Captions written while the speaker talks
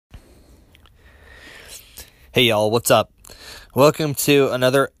Hey y'all, what's up? Welcome to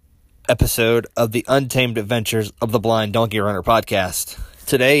another episode of the Untamed Adventures of the Blind Donkey Runner podcast.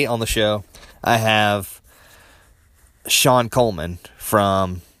 Today on the show, I have Sean Coleman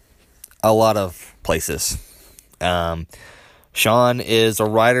from a lot of places. Sean is a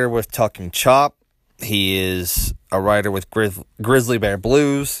writer with Talking Chop. He is a writer with Grizzly Bear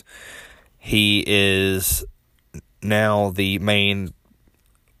Blues. He is now the main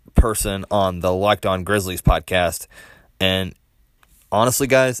person on the Locked On Grizzlies podcast. And honestly,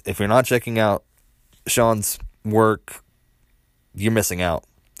 guys, if you're not checking out Sean's work, you're missing out.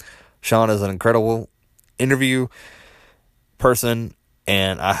 Sean is an incredible interview person,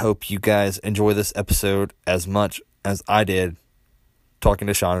 and I hope you guys enjoy this episode as much as I did talking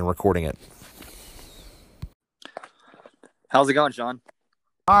to Sean and recording it. How's it going, Sean?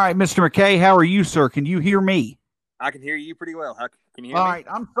 All right, Mr. McKay, how are you, sir? Can you hear me? I can hear you pretty well. Can you hear me? All right,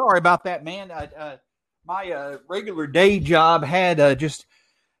 I'm sorry about that, man. My regular day job had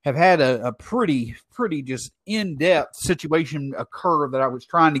had a pretty just in-depth situation occur that I was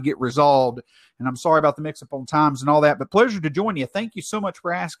trying to get resolved, and I'm sorry about the mix-up on times and all that. But pleasure to join you. Thank you so much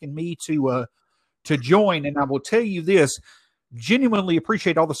for asking me to join. And I will tell you this: genuinely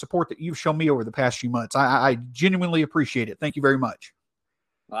appreciate all the support that you've shown me over the past few months. I genuinely appreciate it. Thank you very much.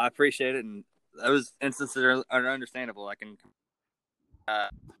 Well, I appreciate it, and those instances are understandable.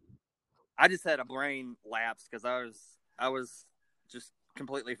 I just had a brain lapse because I was just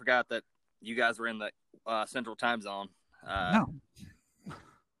completely forgot that you guys were in the Central Time Zone. No.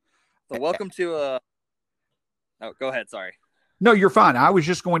 So welcome to Oh, go ahead. Sorry. No, you're fine. I was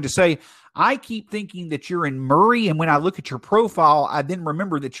just going to say, I keep thinking that you're in Murray, and when I look at your profile, I then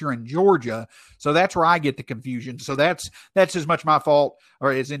remember that you're in Georgia. So that's where I get the confusion. So that's as much my fault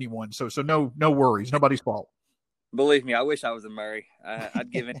or as anyone. So no worries. Nobody's fault. Believe me, I wish I was in Murray.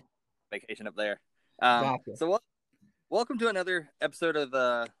 I'd give it vacation up there. Gotcha. So welcome to another episode of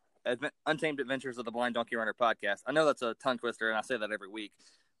the Untamed Adventures of the Blind Donkey Runner podcast. I know that's a tongue twister, and I say that every week,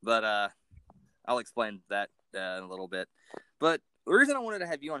 but I'll explain that in a little bit. But the reason I wanted to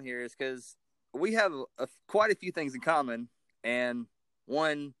have you on here is because we have quite a few things in common, and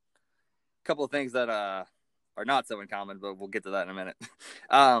one couple of things that are not so in common, but we'll get to that in a minute.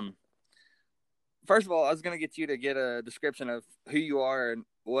 First of all, I was going to get you to get a description of who you are and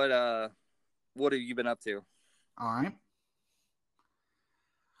what have you been up to. All right.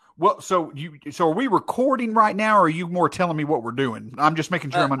 Well, so are we recording right now, or are you more telling me what we're doing? I'm just making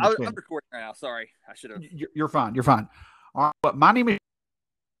sure I'm understanding. I'm recording right now. Sorry, I should have. You're fine. You're fine. All right. But my name is.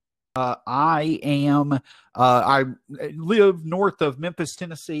 I live north of Memphis,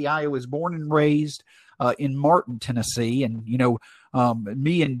 Tennessee. I was born and raised in Martin, Tennessee, and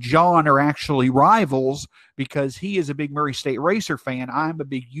me and John are actually rivals because he is a big Murray State Racer fan. I'm a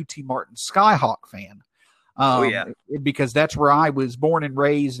big UT Martin Skyhawk fan. Because that's where I was born and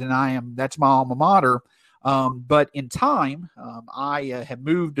raised, and that's my alma mater. But in time, I have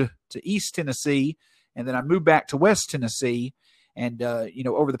moved to East Tennessee, and then I moved back to West Tennessee. And,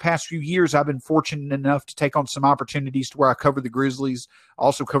 over the past few years, I've been fortunate enough to take on some opportunities to where I cover the Grizzlies,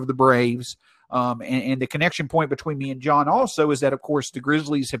 also cover the Braves. And the connection point between me and John also is that, of course, the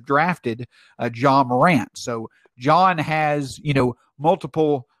Grizzlies have drafted John Morant. So John has,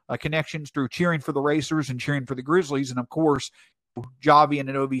 multiple connections through cheering for the Racers and cheering for the Grizzlies. And, of course, Javi and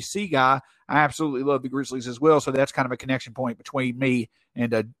an OVC guy, I absolutely love the Grizzlies as well. So that's kind of a connection point between me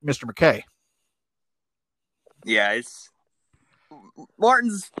and Mr. McKay. Yeah,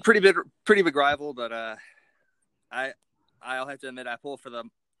 Martin's pretty big rival, but I'll have to admit I pull for the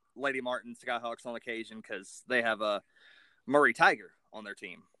Lady Martin Skyhawks on occasion because they have a Murray Tiger on their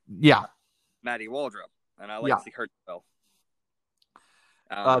team. Yeah, Maddie Waldrop, and I like to see her well.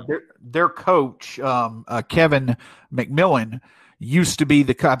 Their coach, Kevin McMillan, used to be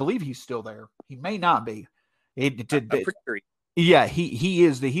I believe he's still there. He may not be. Yeah, he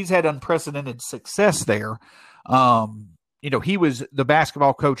is. He's had unprecedented success there. He was the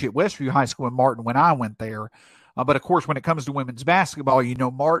basketball coach at Westview High School in Martin when I went there. But, of course, when it comes to women's basketball,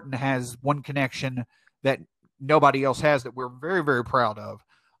 Martin has one connection that nobody else has that we're very, very proud of.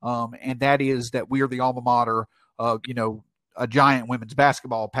 And that is that we are the alma mater of, a giant women's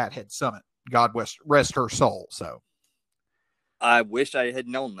basketball, Pat Head Summit. God rest her soul. So I wish I had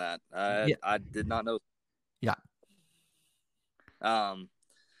known that. I did not know. Yeah.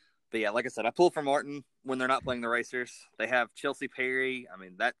 But yeah, like I said, I pull for Martin when they're not playing the Racers. They have Chelsea Perry. I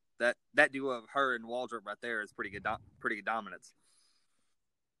mean, that duo of her and Waldrop right there is pretty good dominance.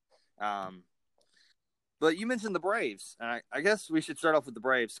 But you mentioned the Braves. I guess we should start off with the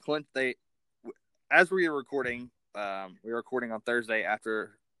Braves. Clint, as we were recording on Thursday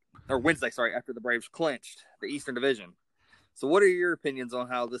after Wednesday, sorry, after the Braves clinched the Eastern Division. So what are your opinions on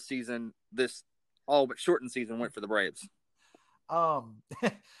how this season, this all but shortened season, went for the Braves?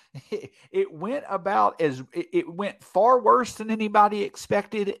 It went far worse than anybody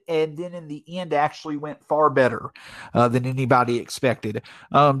expected, and then in the end actually went far better than anybody expected.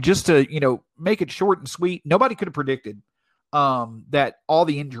 Just to make it short and sweet, nobody could have predicted that all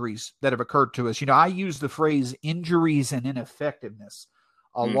the injuries that have occurred to us. I use the phrase injuries and ineffectiveness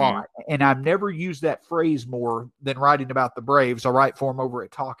a lot, and I've never used that phrase more than writing about the Braves. I write for them over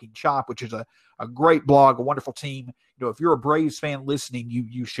at Talking Chop, which is a great blog, a wonderful team. If you're a Braves fan listening,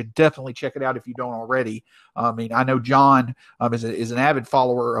 you should definitely check it out if you don't already. I mean, I know John is an avid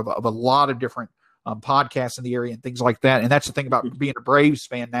follower of a lot of different podcasts in the area and things like that. And that's the thing about being a Braves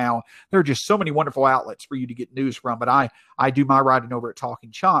fan now. There are just so many wonderful outlets for you to get news from. But I do my writing over at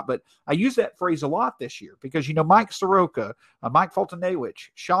Talking Chop. But I use that phrase a lot this year because, Mike Soroka, Mike Fultonewicz,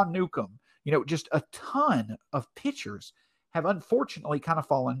 Sean Newcomb, just a ton of pitchers have unfortunately kind of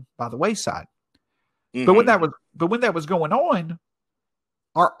fallen by the wayside. But when that was going on,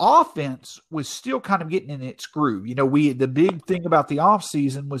 our offense was still kind of getting in its groove. The big thing about the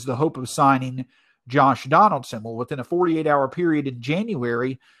offseason was the hope of signing Josh Donaldson. Well, within a 48-hour period in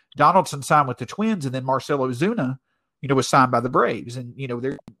January, Donaldson signed with the Twins, and then Marcell Ozuna, was signed by the Braves. And,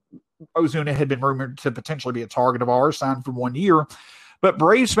 Ozuna had been rumored to potentially be a target of ours, signed for 1 year. But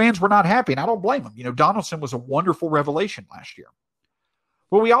Braves fans were not happy, and I don't blame them. Donaldson was a wonderful revelation last year.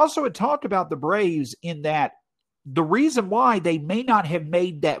 Well, we also had talked about the Braves in that the reason why they may not have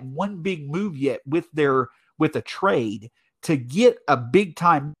made that one big move yet with a trade to get a big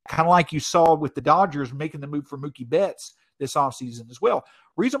time, kind of like you saw with the Dodgers making the move for Mookie Betts this offseason as well.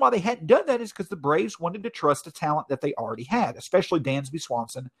 Reason why they hadn't done that is because the Braves wanted to trust the talent that they already had, especially Dansby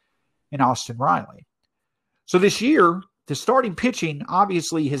Swanson and Austin Riley. So this year, the starting pitching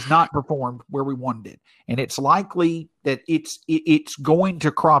obviously has not performed where we wanted it. And it's likely that it's going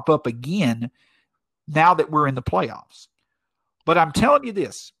to crop up again now that we're in the playoffs. But I'm telling you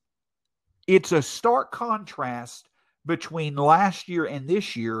this, it's a stark contrast between last year and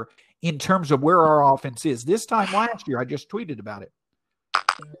this year in terms of where our offense is. This time last year, I just tweeted about it.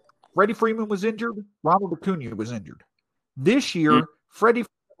 Freddie Freeman was injured. Ronald Acuna was injured. This year, Freddie,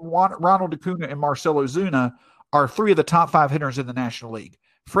 Ronald Acuna, and Marcell Ozuna are three of the top 5 hitters in the National League.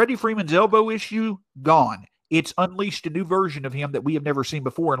 Freddie Freeman's elbow issue, gone. It's unleashed a new version of him that we have never seen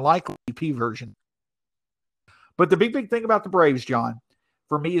before, and likely a P version. But the big thing about the Braves, John,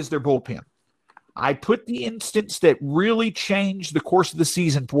 for me is their bullpen. I put the instance that really changed the course of the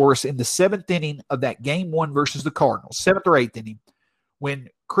season for us in the 7th inning of that Game 1 versus the Cardinals, 7th or 8th inning, when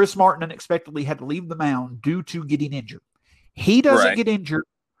Chris Martin unexpectedly had to leave the mound due to getting injured. He doesn't get injured.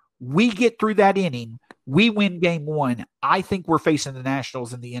 We get through that inning. We win Game 1. I think we're facing the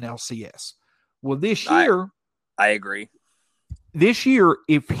Nationals in the NLCS. Well, this year, I agree. This year,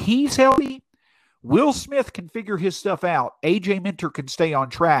 if he's healthy, Will Smith can figure his stuff out. A.J. Minter can stay on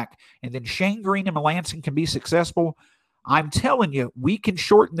track. And then Shane Green and Melanson can be successful. I'm telling you, we can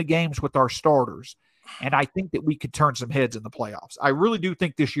shorten the games with our starters. And I think that we could turn some heads in the playoffs. I really do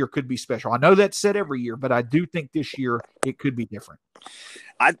think this year could be special. I know that's said every year, but I do think this year it could be different.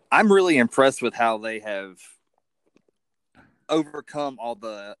 I'm really impressed with how they have overcome all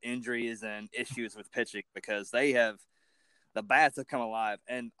the injuries and issues with pitching because the bats have come alive.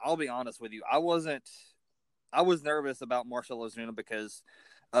 And I'll be honest with you, I was nervous about Marcell Ozuna because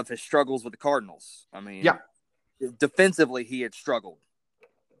of his struggles with the Cardinals. I mean, defensively he had struggled.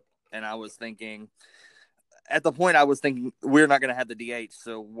 And I was thinking, we're not going to have the DH.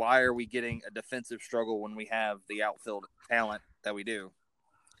 So why are we getting a defensive struggle when we have the outfield talent that we do?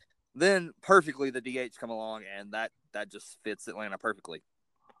 Then perfectly the DH come along, and that just fits Atlanta perfectly.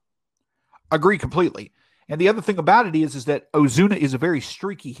 Agree completely. And the other thing about it is that Ozuna is a very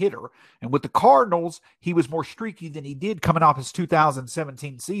streaky hitter. And with the Cardinals, he was more streaky than he did coming off his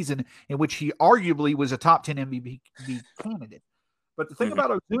 2017 season, in which he arguably was a top 10 MVP candidate. But the thing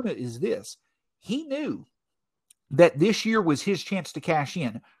about Ozuna is this. He knew that this year was his chance to cash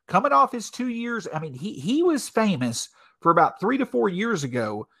in. Coming off his 2 years, I mean, he was famous for about 3 to 4 years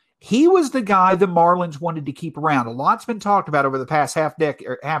ago. He was the guy the Marlins wanted to keep around. A lot's been talked about over the past half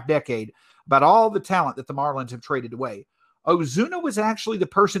decade about all the talent that the Marlins have traded away. Ozuna was actually the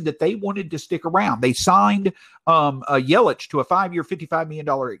person that they wanted to stick around. They signed Yelich to a 5-year, $55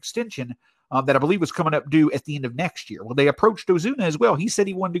 million extension that I believe was coming up due at the end of next year. Well, they approached Ozuna as well. He said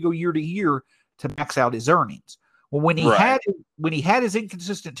he wanted to go year to year to max out his earnings. Well, when he had his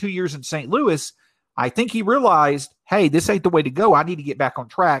inconsistent 2 years in St. Louis, I think he realized, hey, this ain't the way to go. I need to get back on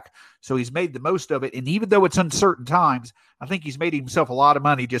track. So he's made the most of it. And even though it's uncertain times, I think he's made himself a lot of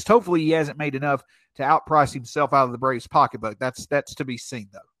money. Just hopefully he hasn't made enough to outprice himself out of the Braves' pocketbook. That's to be seen,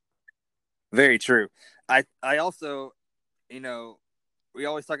 though. Very true. I also,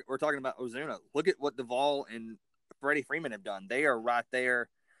 we're talking about Ozuna. Look at what Duvall and Freddie Freeman have done. They are right there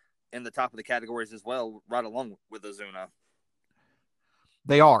in the top of the categories as well, right along with Ozuna.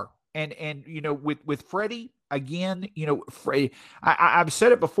 They are. And with Freddie, again, Freddie, I've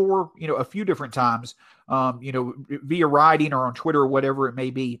said it before, a few different times, via writing or on Twitter or whatever it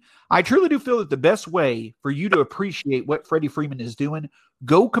may be. I truly do feel that the best way for you to appreciate what Freddie Freeman is doing,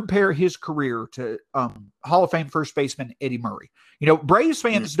 go compare his career to Hall of Fame first baseman Eddie Murray. Braves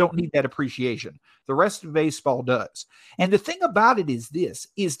fans don't need that appreciation. The rest of baseball does. And the thing about it is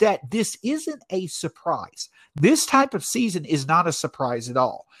that this isn't a surprise. This type of season is not a surprise at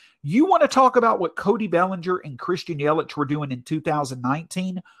all. You want to talk about what Cody Bellinger and Christian Yelich were doing in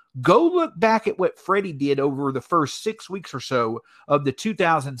 2019? Go look back at what Freddie did over the first 6 weeks or so of the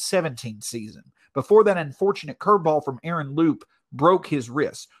 2017 season. Before that unfortunate curveball from Aaron Loop broke his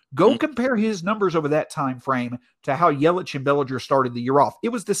wrist. Go compare his numbers over that time frame to how Yelich and Bellinger started the year off. It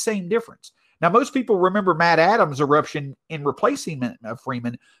was the same difference. Now, most people remember Matt Adams' eruption in replacing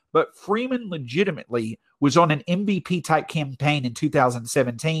Freeman, but Freeman legitimately was on an MVP-type campaign in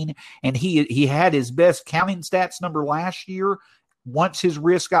 2017, and he had his best counting stats number last year once his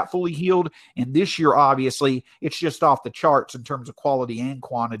wrist got fully healed, and this year, obviously, it's just off the charts in terms of quality and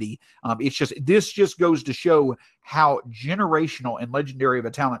quantity. This just goes to show how generational and legendary of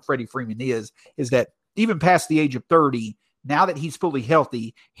a talent Freddie Freeman is that even past the age of 30, now that he's fully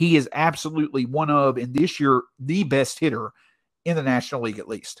healthy, he is absolutely one of, and this year, the best hitter in the National League, at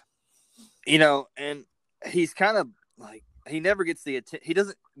least. And he's kind of like, he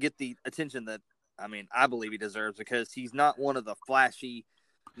doesn't get the attention that, I believe he deserves, because he's not one of the flashy,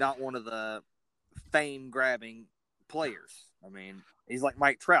 not one of the fame-grabbing players. He's like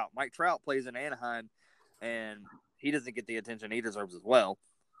Mike Trout. Mike Trout plays in Anaheim, and he doesn't get the attention he deserves as well.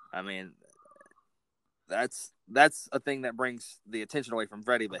 That's a thing that brings the attention away from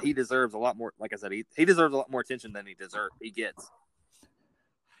Freddie, but he deserves a lot more. Like I said, he deserves a lot more attention than he gets.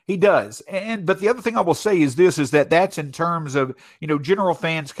 He does. But the other thing I will say is that's in terms of, general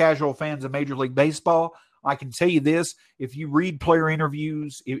fans, casual fans of Major League Baseball. I can tell you this, if you read player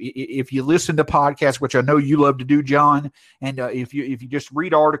interviews, if you listen to podcasts, which I know you love to do, John, and if you just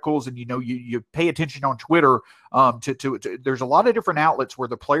read articles and, you pay attention on Twitter, there's a lot of different outlets where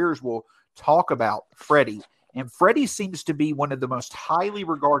the players will talk about Freddie. And Freddie seems to be one of the most highly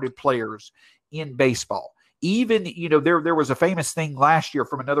regarded players in baseball. Even, there was a famous thing last year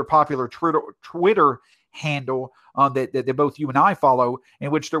from another popular Twitter handle that both you and I follow,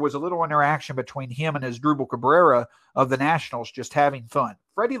 in which there was a little interaction between him and Asdrubal Cabrera of the Nationals just having fun.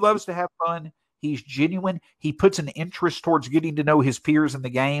 Freddie loves to have fun. He's genuine. He puts an interest towards getting to know his peers in the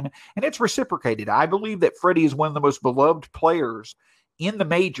game, and it's reciprocated. I believe that Freddie is one of the most beloved players in the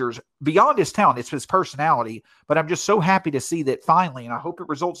majors. Beyond his talent, it's his personality, but I'm just so happy to see that finally, and I hope it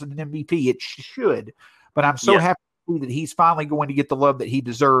results in an MVP. It should. But I'm so happy to see that he's finally going to get the love that he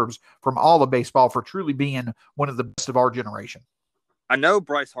deserves from all of baseball for truly being one of the best of our generation. I know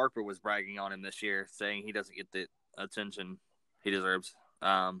Bryce Harper was bragging on him this year, saying he doesn't get the attention he deserves.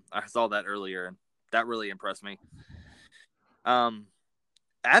 I saw that earlier, and that really impressed me. Adam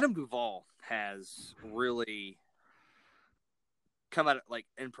Duvall has really come out,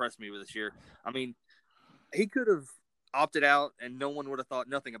 impressed me with this year. He could have opted out and no one would have thought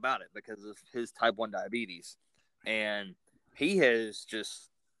nothing about it because of his type 1 diabetes, and he has just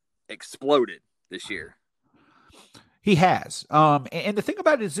exploded this year. He has. And the thing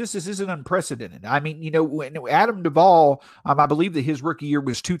about it is this isn't unprecedented. When Adam Duvall, I believe that his rookie year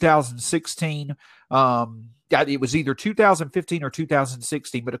was 2016. It was either 2015 or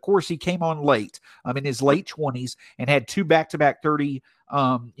 2016, but of course he came on late, in his late 20s, and had 2 back-to-back 30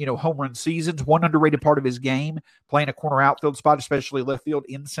 home run seasons. One underrated part of his game, playing a corner outfield spot, especially left field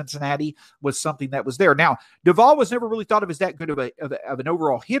in Cincinnati, was something that was there. Now, Duvall was never really thought of as that good of an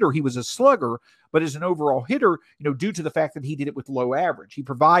overall hitter. He was a slugger, but as an overall hitter, due to the fact that he did it with low average, he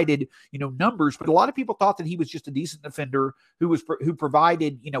provided, numbers, but a lot of people thought that he was just a decent defender who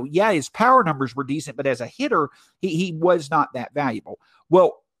provided, his power numbers were decent, but as a hitter, he was not that valuable.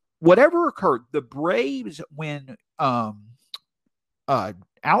 Well, whatever occurred, the Braves, when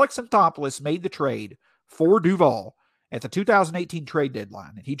Alex Anthopoulos made the trade for Duvall at the 2018 trade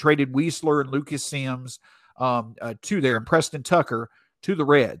deadline, and he traded Weisler and Lucas Sims to there, and Preston Tucker to the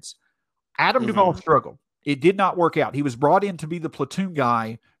Reds. Adam Duvall struggled. It did not work out. He was brought in to be the platoon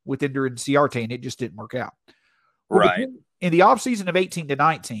guy with Ender Inciarte, and it just didn't work out. Well, Right. in the offseason of 18 to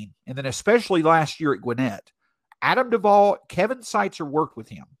 19, and then especially last year at Gwinnett, Adam Duvall, Kevin Seitzer worked with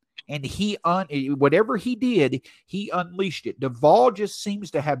him. And whatever he did, he unleashed it. Duvall just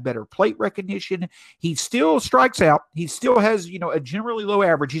seems to have better plate recognition. He still strikes out. He still has, a generally low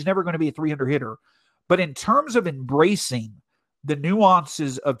average. He's never going to be a 300 hitter. But in terms of embracing the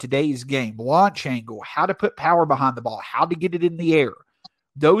nuances of today's game, launch angle, how to put power behind the ball, how to get it in the air,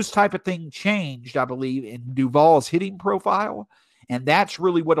 those type of things changed, I believe, in Duvall's hitting profile. And that's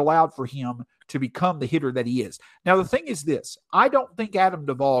really what allowed for him to become the hitter that he is. Now, the thing is this. I don't think Adam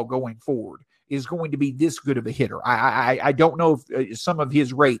Duvall going forward is going to be this good of a hitter. I don't know if some of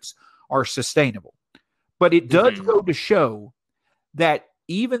his rates are sustainable. But it does go to show that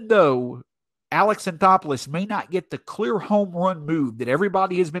even though Alex Anthopoulos may not get the clear home run move that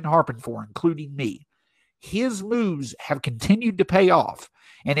everybody has been harping for, including me, his moves have continued to pay off.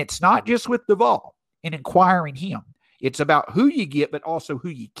 And it's not just with Duvall in acquiring him. It's about who you get, but also who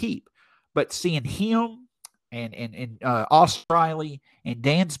you keep. But seeing him and Austin Riley and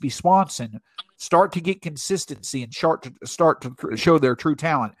Dansby Swanson start to get consistency and start to show their true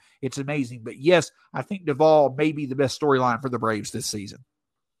talent, it's amazing. But yes, I think Duvall may be the best storyline for the Braves this season.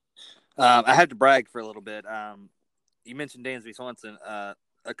 I have to brag for a little bit. You mentioned Dansby Swanson.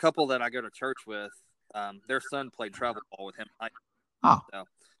 A couple that I go to church with, their son played travel ball with him. So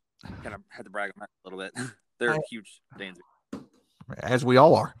kind of had to brag on that a little bit. They're huge Dansby. As we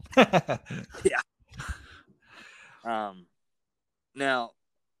all are. Yeah. Now,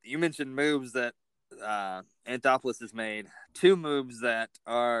 you mentioned moves that Anthopoulos has made. Two moves that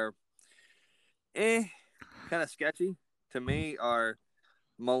are kind of sketchy to me are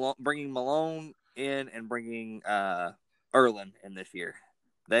bringing Malone in and bringing Erlin in this year.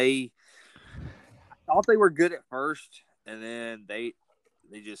 They thought they were good at first, and then they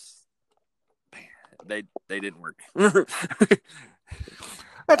just they didn't work.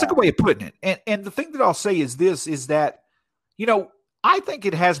 That's a good way of putting it. And the thing that I'll say is this, is that, I think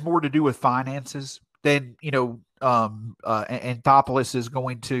it has more to do with finances than, Anthopoulos is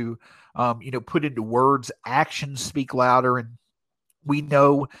going to, put into words. Actions speak louder. And we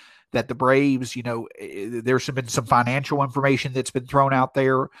know that the Braves, there's been some financial information that's been thrown out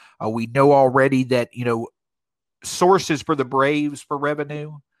there. We know already that, sources for the Braves for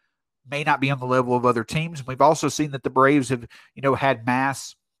revenue may not be on the level of other teams. We've also seen that the Braves have, had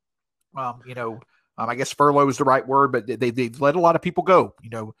mass, I guess furlough is the right word, but they've let a lot of people go,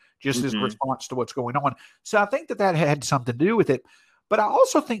 just as a response to what's going on. So I think that had something to do with it. But I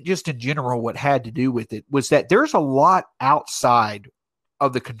also think just in general, what had to do with it was that there's a lot outside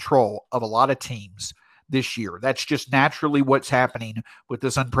of the control of a lot of teams this year. That's just naturally what's happening with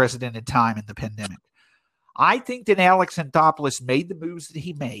this unprecedented time in the pandemic. I think that Alex Anthopoulos made the moves that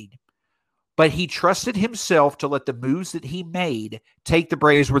he made, but he trusted himself to let the moves that he made take the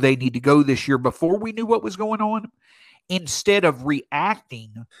Braves where they need to go this year before we knew what was going on, instead of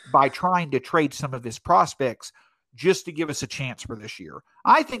reacting by trying to trade some of his prospects just to give us a chance for this year.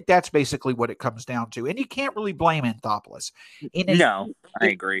 I think that's basically what it comes down to. And you can't really blame Anthopoulos. I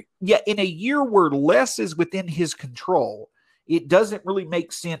agree. Yeah, in a year where less is within his control, it doesn't really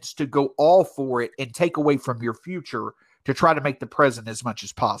make sense to go all for it and take away from your future to try to make the present as much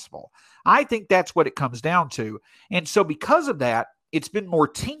as possible. I think that's what it comes down to. And so because of that, it's been more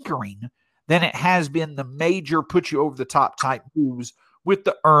tinkering than it has been the major put you over the top type moves with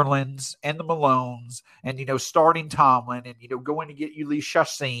the Erlins and the Malones and, starting Tomlin and, going to get Ulysses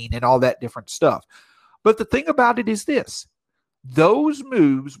Chassin and all that different stuff. But the thing about it is this, those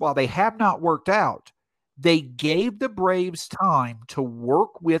moves, while they have not worked out, they gave the Braves time to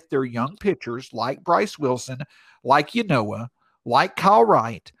work with their young pitchers like Bryce Wilson, like Yanoa, like Kyle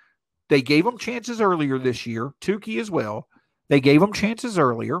Wright. They gave them chances earlier this year, Tukey as well. They gave them chances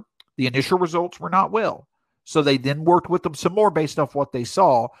earlier. The initial results were not well. So they then worked with them some more based off what they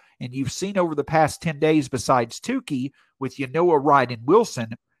saw. And you've seen over the past 10 days, besides Tukey, with Yanoa, Wright, and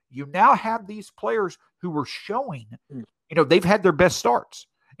Wilson, you now have these players who were showing, they've had their best starts.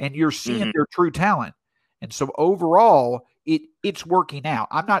 And you're seeing their true talent. And so overall, it's working out.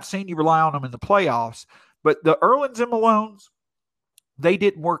 I'm not saying you rely on them in the playoffs, but the Erlins and Malones, they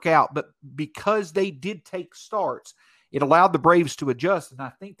didn't work out. But because they did take starts, it allowed the Braves to adjust. And I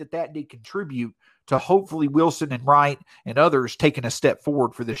think that did contribute to hopefully Wilson and Wright and others taking a step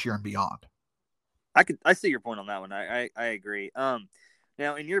forward for this year and beyond. I see your point on that one. I agree. Now,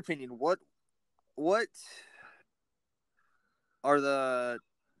 in your opinion, what are the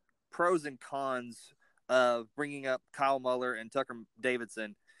pros and cons of bringing up Kyle Muller and Tucker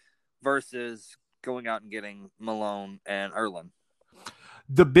Davidson versus going out and getting Malone and Erlin?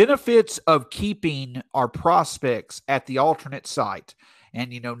 The benefits of keeping our prospects at the alternate site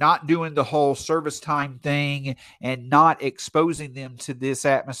and, not doing the whole service time thing and not exposing them to this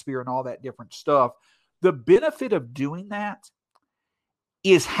atmosphere and all that different stuff. The benefit of doing that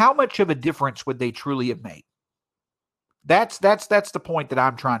is how much of a difference would they truly have made? That's the point that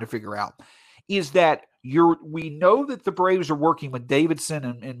I'm trying to figure out, is that we know that the Braves are working with Davidson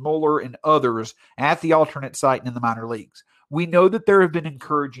and Mueller and others at the alternate site and in the minor leagues. We know that there have been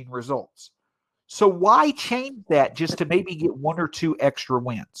encouraging results. So why change that just to maybe get one or two extra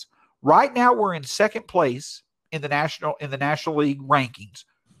wins? Right now we're in second place in the National League rankings.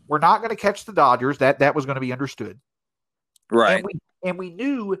 We're not going to catch the Dodgers. That was going to be understood. Right. And we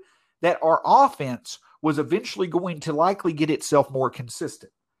knew that our offense was eventually going to likely get itself more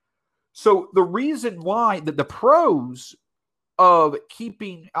consistent. So the reason why the pros of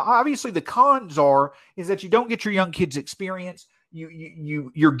keeping, obviously the cons is that you don't get your young kids experience.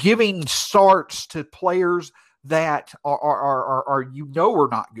 You're giving starts to players that are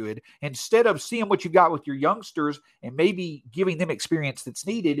not good. Instead of seeing what you've got with your youngsters and maybe giving them experience that's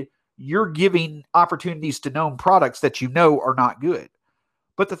needed, you're giving opportunities to known products that are not good.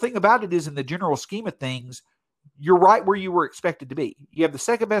 But the thing about it is, in the general scheme of things, you're right where you were expected to be. You have the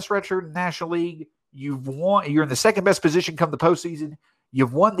second best record in the National League. You've won. You're in the second best position come the postseason.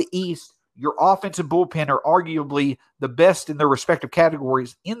 You've won the East. Your offense and bullpen are arguably the best in their respective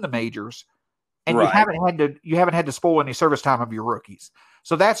categories in the majors, and right. you haven't had to spoil any service time of your rookies.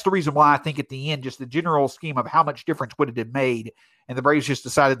 So that's the reason why I think at the end, just the general scheme of how much difference would it have made, and the Braves just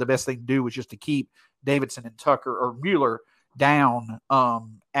decided the best thing to do was just to keep Davidson and Tucker or Mueller down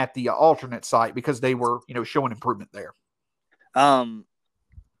at the alternate site because they were, showing improvement there.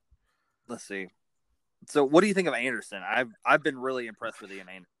 Let's see. So what do you think of Anderson? I've been really impressed with Ian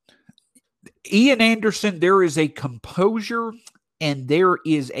Anderson. Ian Anderson, there is a composure and there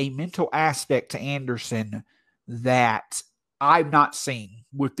is a mental aspect to Anderson that I've not seen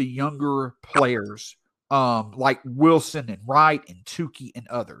with the younger players like Wilson and Wright and Tukey and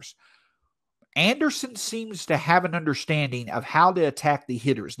others. Anderson seems to have an understanding of how to attack the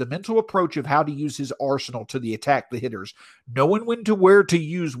hitters, the mental approach of how to use his arsenal to attack the hitters, knowing where to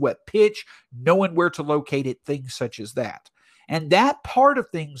use what pitch, knowing where to locate it, things such as that. And that part of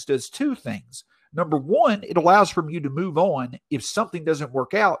things does two things. Number one, it allows for you to move on if something doesn't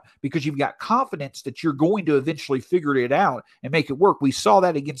work out because you've got confidence that you're going to eventually figure it out and make it work. We saw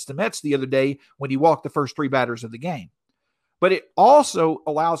that against the Mets the other day when he walked the first three batters of the game. But it also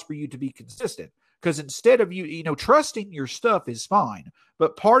allows for you to be consistent because instead of trusting your stuff is fine.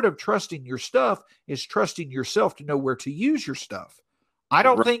 But part of trusting your stuff is trusting yourself to know where to use your stuff. I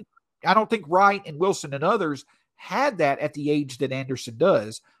don't think Wright and Wilson and others had that at the age that Anderson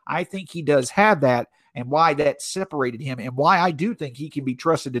does. I think he does have that, and why that separated him and why I do think he can be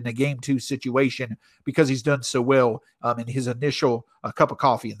trusted in a game 2 situation because he's done so well in his initial cup of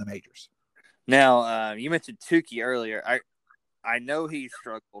coffee in the majors. Now, you mentioned Tukey earlier. I know he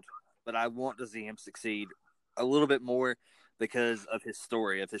struggled, but I want to see him succeed a little bit more because of his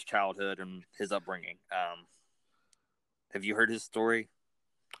story, of his childhood and his upbringing. Have you heard his story?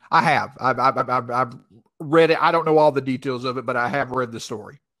 I have. I've read it. I don't know all the details of it, but I have read the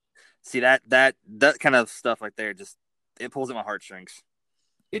story. See, that kind of stuff right there, it pulls at my heartstrings.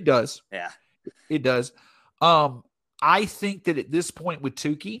 It does. Yeah. It does. I think that at this point with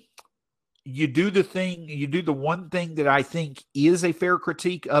Tukey, you do the one thing that I think is a fair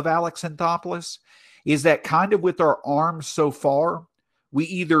critique of Alex Anthopoulos is that kind of with our arms so far, we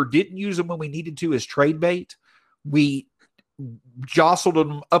either didn't use them when we needed to as trade bait. We jostled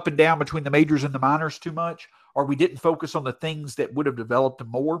them up and down between the majors and the minors too much, or we didn't focus on the things that would have developed them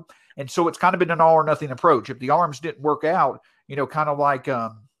more. And so it's kind of been an all or nothing approach. If the arms didn't work out, kind of like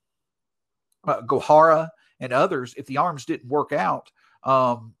Gohara and others, if the arms didn't work out,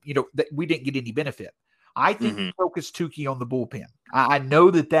 that we didn't get any benefit. I think focus Tukey on the bullpen. I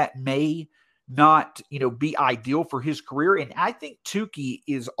know that may not, be ideal for his career. And I think Tukey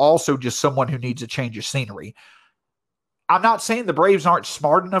is also just someone who needs a change of scenery. I'm not saying the Braves aren't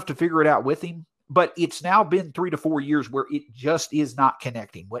smart enough to figure it out with him, but it's now been 3 to 4 years where it just is not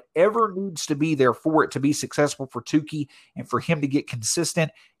connecting. Whatever needs to be there for it to be successful for Tukey and for him to get consistent,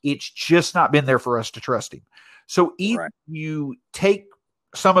 it's just not been there for us to trust him. So either you take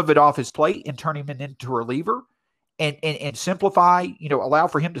some of it off his plate and turn him into a reliever and simplify, allow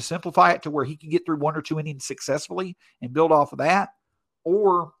for him to simplify it to where he can get through 1 or 2 innings successfully and build off of that.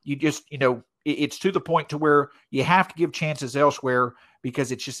 Or you just, it's to the point to where you have to give chances elsewhere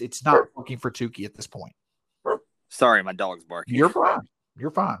because it's not working for Tukey at this point. Sorry, my dog's barking. You're fine.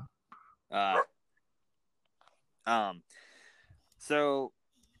 You're fine. So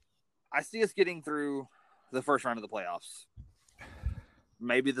I see us getting through the first round of the playoffs.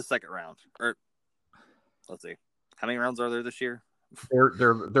 Maybe the second round. Or let's see. How many rounds are there this year?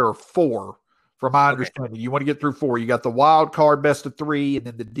 There are 4, from my understanding. You want to get through 4. You got the wild card, best of 3, and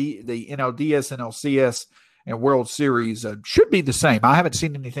then the NLDS, NLCS, and World Series should be the same. I haven't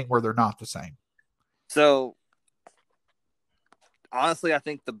seen anything where they're not the same. So honestly, I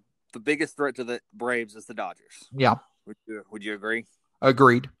think the biggest threat to the Braves is the Dodgers. Yeah. Would you agree?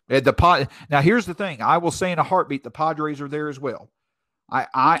 Agreed. Now here's the thing. I will say in a heartbeat, the Padres are there as well.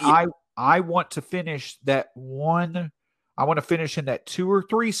 I want to finish that one. I want to finish in that 2 or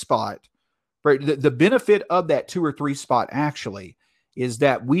 3 spot. But the benefit of that 2 or 3 spot actually is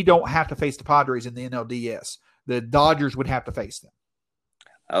that we don't have to face the Padres in the NLDS. The Dodgers would have to face them.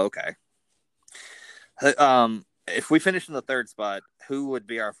 Okay. If we finish in the 3rd spot, who would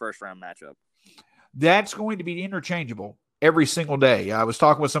be our first round matchup? That's going to be interchangeable every single day. I was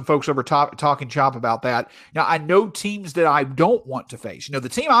talking with some folks over Talking Chop about that. Now, I know teams that I don't want to face. The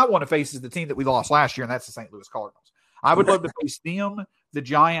team I want to face is the team that we lost last year, and that's the St. Louis Cardinals. I would love to face them, the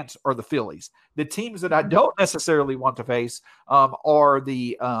Giants, or the Phillies. The teams that I don't necessarily want to face are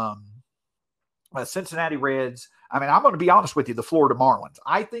the Cincinnati Reds. I mean, I'm going to be honest with you, the Florida Marlins.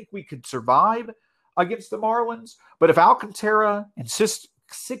 I think we could survive against the Marlins, but if Alcantara and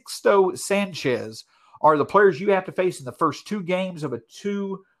Sixto Sanchez are the players you have to face in the first 2 games of a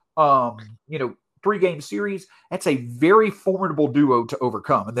 3-game series, that's a very formidable duo to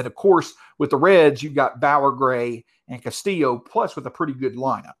overcome. And then, of course, with the Reds, you've got Bauer, Gray, and Castillo, plus with a pretty good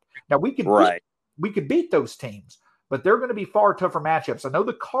lineup. Now, we could beat those teams, but they're going to be far tougher matchups. I know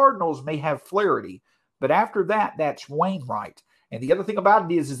the Cardinals may have Flaherty, but after that, that's Wainwright. And the other thing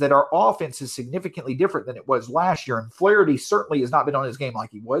about it is that our offense is significantly different than it was last year. And Flaherty certainly has not been on his game like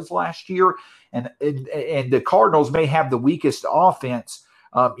he was last year. And the Cardinals may have the weakest offense,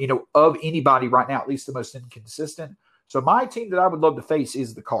 of anybody right now, at least the most inconsistent. So my team that I would love to face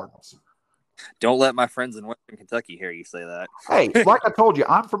is the Cardinals. Don't let my friends in Western Kentucky hear you say that. Hey, like I told you,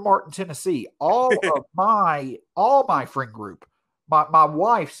 I'm from Martin, Tennessee. All my friend group, my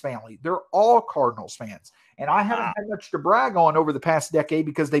wife's family, they're all Cardinals fans. And I haven't had much to brag on over the past decade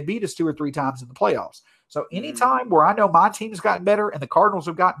because they beat us 2 or 3 times in the playoffs. So anytime where I know my team's gotten better and the Cardinals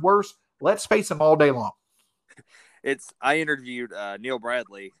have gotten worse, let's face them all day long. I interviewed Neil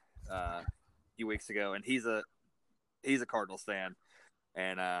Bradley a few weeks ago, and he's a Cardinals fan,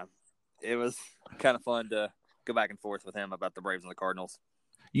 and it was kind of fun to go back and forth with him about the Braves and the Cardinals.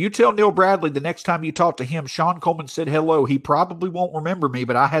 You tell Neil Bradley the next time you talk to him, Sean Coleman said hello. He probably won't remember me,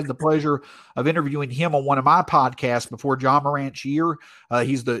 but I had the pleasure of interviewing him on one of my podcasts before John Morant's year.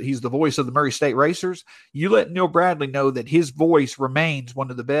 He's the voice of the Murray State Racers. You let Neil Bradley know that his voice remains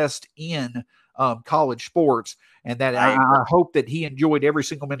one of the best in college sports, and that I hope that he enjoyed every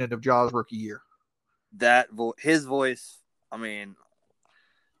single minute of Jaws' rookie year. His voice, I mean,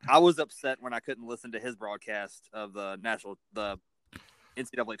 I was upset when I couldn't listen to his broadcast of the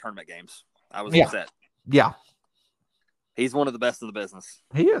NCAA tournament games. I was upset. Yeah. He's one of the best in the business.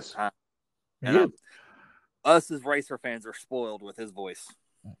 He is. Us as Racer fans are spoiled with his voice.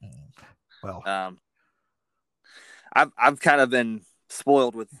 Well, I've kind of been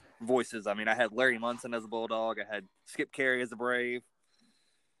spoiled with voices. I mean, I had Larry Munson as a Bulldog. I had Skip Carey as a Brave.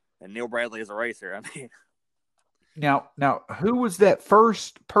 And Neil Bradley as a Racer. I mean, now, who was that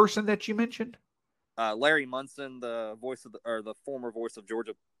first person that you mentioned? Larry Munson, the former voice of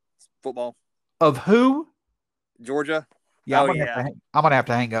Georgia football. Of who? Georgia. Yeah, I'm gonna have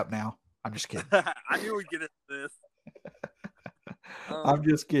to hang up now. I'm just kidding. I knew we'd get into this. I'm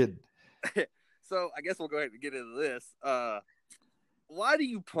just kidding. So I guess we'll go ahead and get into this. Why do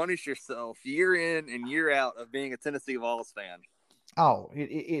you punish yourself year in and year out of being a Tennessee Vols fan? Oh,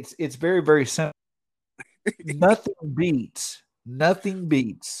 it's very, very simple. Nothing beats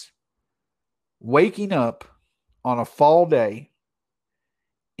waking up on a fall day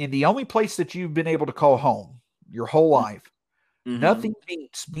in the only place that you've been able to call home your whole life. Mm-hmm. Nothing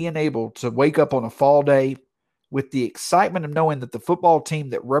beats being able to wake up on a fall day with the excitement of knowing that the football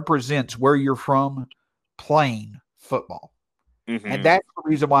team that represents where you're from playing football. Mm-hmm. And that's the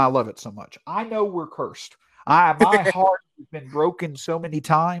reason why I love it so much. I know we're cursed. My heart has been broken so many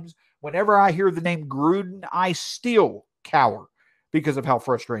times. Whenever I hear the name Gruden, I still cower because of how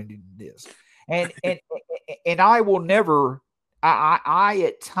frustrating it is. And I will never, I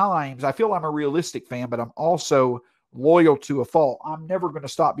at times, I feel I'm a realistic fan, but I'm also loyal to a fault. I'm never going to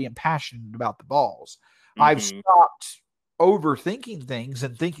stop being passionate about the Vols. Mm-hmm. I've stopped overthinking things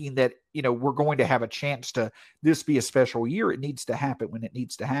and thinking that, we're going to have a chance to this be a special year. It needs to happen when it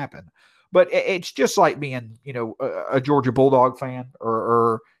needs to happen. But it's just like being, a Georgia Bulldog fan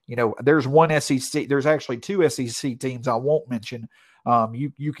or there's one SEC. There's actually two SEC teams I won't mention.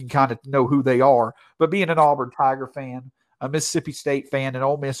 You can kind of know who they are. But being an Auburn Tiger fan, a Mississippi State fan, an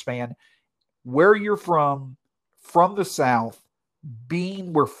Ole Miss fan, where you're from the South,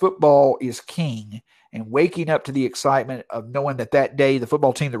 being where football is king and waking up to the excitement of knowing that day the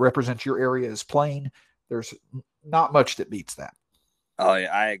football team that represents your area is playing, there's not much that beats that. Oh,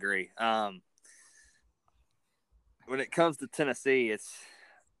 yeah, I agree. When it comes to Tennessee,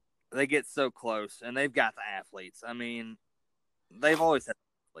 they get so close, and they've got the athletes. I mean, they've always had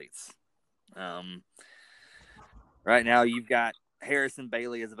athletes. Right now, you've got Harrison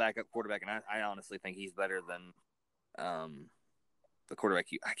Bailey as a backup quarterback, and I honestly think he's better than the quarterback.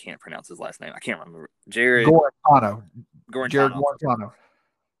 I can't pronounce his last name. I can't remember. Jared Guarantano.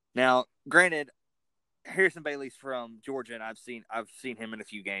 Now, granted, Harrison Bailey's from Georgia, and I've seen him in a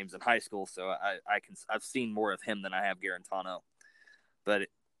few games in high school, so I've seen more of him than I have Guarantano.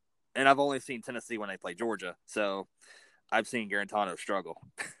 And I've only seen Tennessee when they play Georgia, so I've seen Guarantano struggle.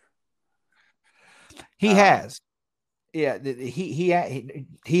 He has. Yeah,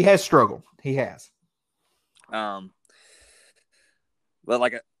 he has struggled. He has.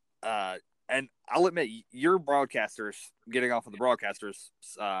 But and I'll admit, your broadcasters, getting off of the broadcasters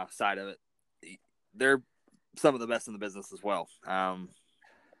side of it, they're some of the best in the business as well.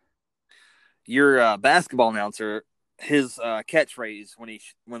 Your basketball announcer, his catchphrase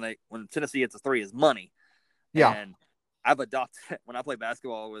when Tennessee hits a three is money. Yeah. And I've adopted when I play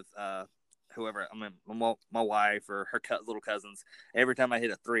basketball with whoever, I mean, my wife or her little cousins. Every time I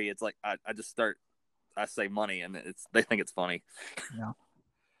hit a three, it's like I say money, and they think it's funny. Yeah.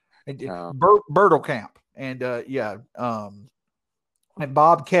 Bertelkamp and and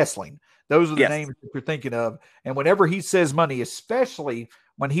Bob Kessling. Those are the names that you're thinking of. And whenever he says money, especially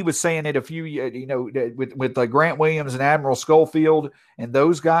when he was saying it a few, with Grant Williams and Admiral Schofield and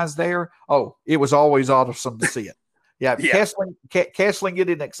those guys there, it was always awesome to see it. Yeah, yeah. Kessling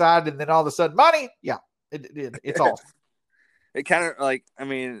getting excited, and then all of a sudden, money. Yeah, it's awesome. It kind of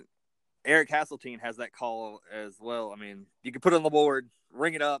Eric Hasseltine has that call as well. I mean, you can put it on the board,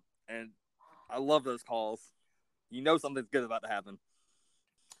 ring it up, and I love those calls. You know something's good about to happen.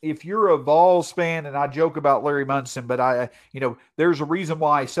 If you're a Vols fan, and I joke about Larry Munson, but there's a reason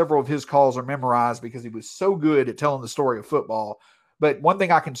why several of his calls are memorized, because he was so good at telling the story of football. But one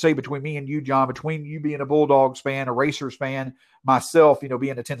thing I can say between me and you, John, between you being a Bulldogs fan, a Racers fan, myself,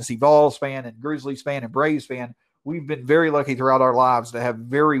 being a Tennessee Vols fan and Grizzlies fan and Braves fan, we've been very lucky throughout our lives to have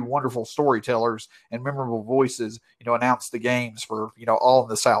very wonderful storytellers and memorable voices, announce the games for, all in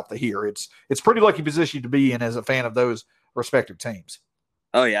the South to hear. It's pretty lucky position to be in as a fan of those respective teams.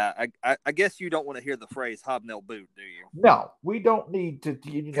 Oh, yeah. I guess you don't want to hear the phrase hobnail boot, do you? No, we don't need to,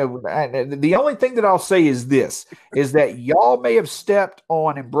 the only thing that I'll say is this, is that y'all may have stepped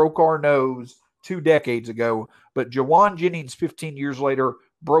on and broke our nose 2 decades ago, but Jawan Jennings 15 years later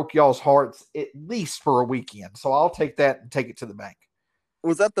broke y'all's hearts at least for a weekend. So I'll take that and take it to the bank.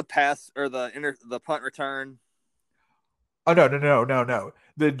 Was that the pass or the punt return? Oh, no.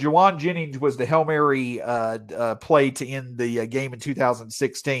 The Jawan Jennings was the Hail Mary play to end the game in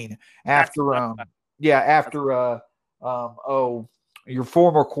 2016 after your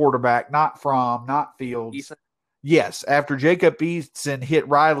former quarterback, not Fields. Eason? Yes, after Jacob Eason hit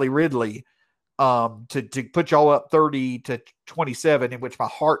Riley Ridley to put y'all up 30-27, in which my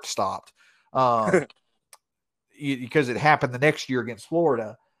heart stopped because it happened the next year against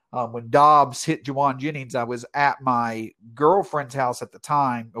Florida. When Dobbs hit Jawan Jennings, I was at my girlfriend's house at the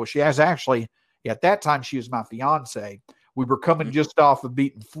time. Well, at that time, she was my fiance. We were coming just off of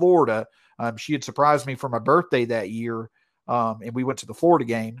beating Florida. She had surprised me for my birthday that year, and we went to the Florida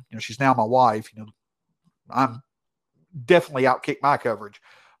game. She's now my wife. I'm definitely outkicked my coverage.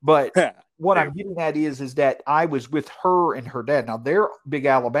 But what I'm getting at is that I was with her and her dad. Now, they're big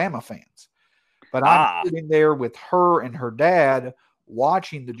Alabama fans. But I'm sitting there with her and her dad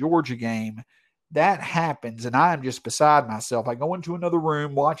watching the Georgia game. That happens, and I am just beside myself. I go into another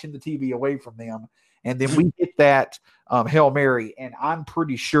room watching the TV away from them, and then we hit that Hail Mary, and I'm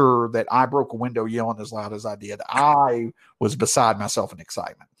pretty sure that I broke a window yelling as loud as I did. I was beside myself in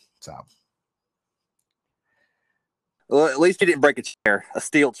excitement. So, well, at least you didn't break a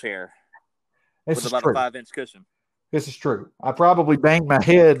steel chair with about a 5-inch cushion. This is true. I probably banged my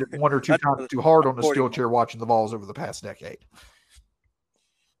head 1 or 2 times too hard on the steel chair watching the Vols over the past decade.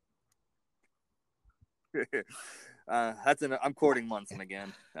 I'm quoting Munson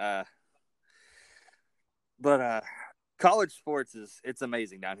again. But college sports it's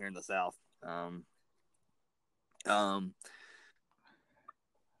amazing down here in the South.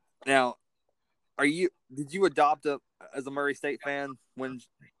 Now, did you adopt as a Murray State fan when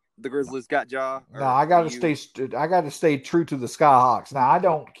the Grizzlies got Ja? No, I got to stay true to the Skyhawks. Now, I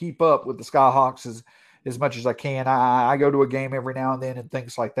don't keep up with the Skyhawks as much as I can. I go to a game every now and then and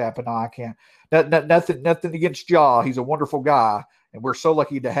things like that, but no, I can't. Nothing against Ja. He's a wonderful guy, and we're so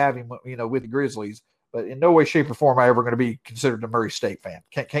lucky to have him, with the Grizzlies. But in no way, shape, or form am I ever going to be considered a Murray State fan.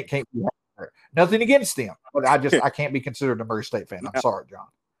 Can't be. Nothing against them, but I can't be considered a Murray State fan. I'm sorry, John.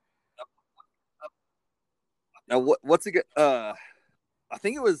 Now, what's it? I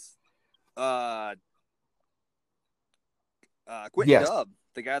think it was Quentin Dubb,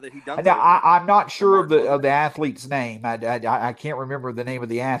 the guy that he dunked. Now, I'm not sure of the athlete's name. I can't remember the name of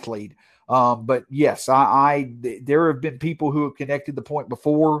the athlete. But yes, there have been people who have connected the point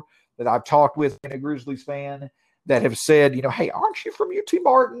before that I've talked with in a Grizzlies fan that have said, hey, aren't you from UT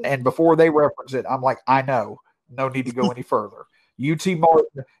Martin? And before they reference it, I'm like, I know, no need to go any further. UT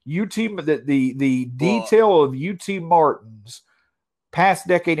Martin, the detail of UT Martin's past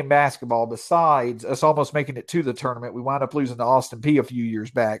decade in basketball, besides us almost making it to the tournament, we wound up losing to Austin Peay a few years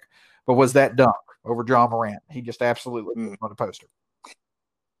back, but was that dunk over John Morant. He just absolutely on the poster.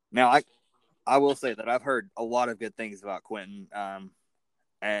 Now, I will say that I've heard a lot of good things about Quentin,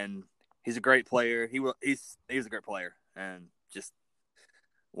 and he's a great player. He's a great player, and just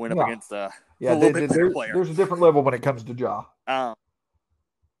went up against a little bit better player. There's a different level when it comes to Ja.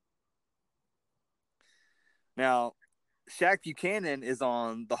 Now, Shaq Buchanan is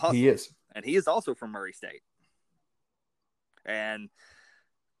on the Hustle. He is. And he is also from Murray State. And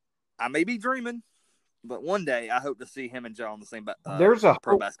I may be dreaming, but one day I hope to see him and Ja on the same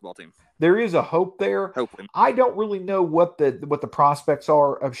pro basketball team. There is a hope there. I don't really know what the prospects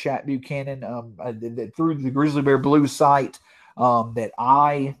are of Shaq Buchanan through the Grizzly Bear Blues site that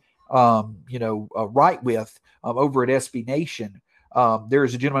I write with over at SB Nation. There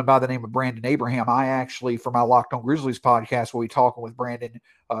is a gentleman by the name of Brandon Abraham. I actually, for my Locked On Grizzlies podcast, will be talking with Brandon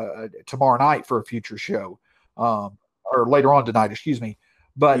tomorrow night for a future show, or later on tonight, excuse me.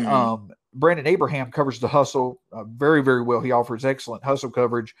 But Brandon Abraham covers the Hustle very, very well. He offers excellent Hustle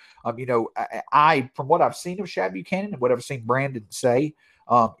coverage. I from what I've seen of Shaq Buchanan and what I've seen Brandon say,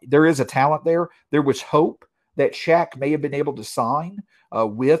 there is a talent there. There was hope that Shaq may have been able to sign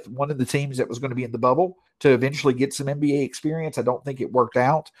with one of the teams that was going to be in the bubble to eventually get some NBA experience. I don't think it worked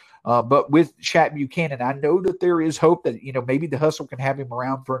out. But with Shaq Buchanan, I know that there is hope that, maybe the Hustle can have him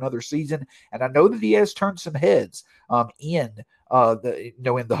around for another season. And I know that he has turned some heads in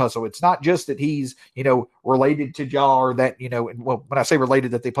the Hustle. It's not just that he's, related to Ja or that, when I say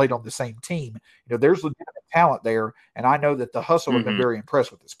related, that they played on the same team, there's legitimate talent there. And I know that the Hustle have been very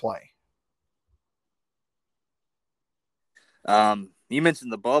impressed with his play. You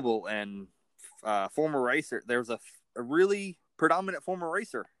mentioned the bubble and former racer. There's a really predominant former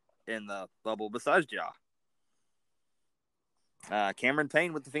racer in the bubble besides Ja. Cameron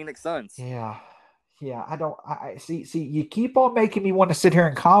Payne with the Phoenix Suns. Yeah. I see. You keep on making me want to sit here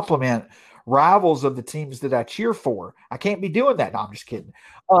and compliment rivals of the teams that I cheer for. I can't be doing that. No, I'm just kidding.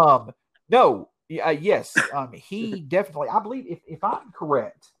 No. Yes. He definitely. I believe if I'm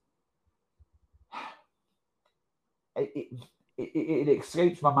correct, it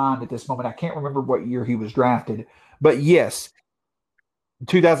escapes my mind at this moment. I can't remember what year he was drafted, but yes,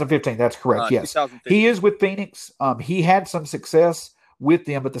 2015. That's correct. Yes, he is with Phoenix. He had some success with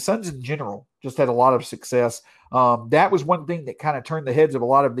them, but the Suns in general just had a lot of success. That was one thing that kind of turned the heads of a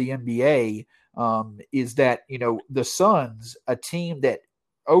lot of the NBA. Is that the Suns, a team that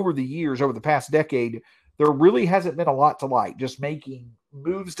over the past decade, there really hasn't been a lot to like. Just making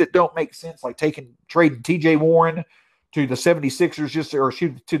moves that don't make sense, like trading TJ Warren to the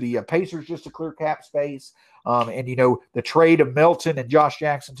 76ers to the Pacers just to clear cap space. And the trade of Melton and Josh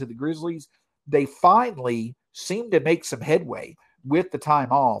Jackson to the Grizzlies, they finally seem to make some headway with the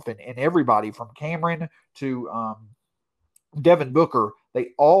time off, and everybody from Cameron to Devin Booker,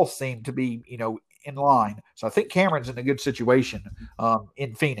 they all seem to be, in line. So I think Cameron's in a good situation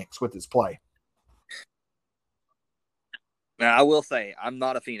in Phoenix with his play. Now, I will say I'm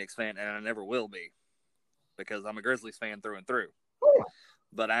not a Phoenix fan, and I never will be, because I'm a Grizzlies fan through and through. Yeah.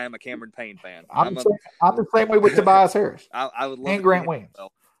 But I am a Cameron Payne fan. I'm the same way with Tobias Harris. I would love and Grant Williams.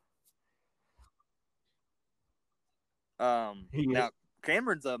 Now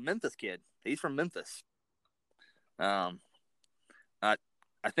Cameron's a Memphis kid. He's from Memphis. I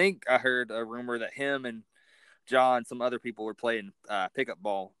think I heard a rumor that him and John, some other people were playing pickup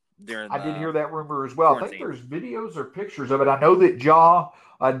ball during. I did hear that rumor as well. Quarantine. I think there's videos or pictures of it. I know that Ja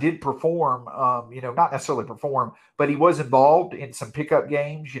did perform. Not necessarily perform, but he was involved in some pickup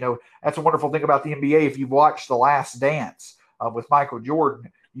games. That's a wonderful thing about the NBA. If you've watched The Last Dance with Michael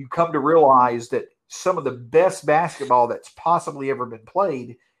Jordan, you come to realize that some of the best basketball that's possibly ever been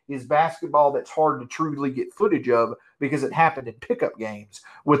played is basketball that's hard to truly get footage of because it happened in pickup games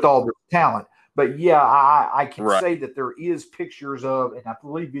with all the talent. But yeah, I can say that there is pictures of, and I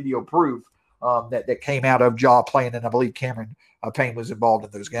believe video proof that came out of Ja playing, and I believe Cameron Payne was involved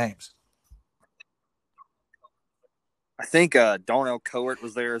in those games. I think Darnell Coert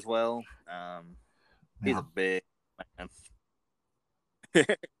was there as well. He's a big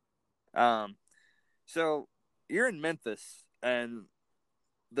man. So you're in Memphis, and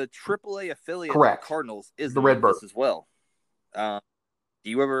the AAA affiliate of the Cardinals is the Redbirds as well. Do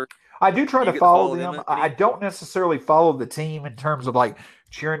you ever? I do try to follow them. I don't necessarily follow the team in terms of like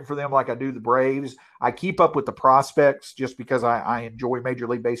cheering for them like I do the Braves. I keep up with the prospects just because I enjoy Major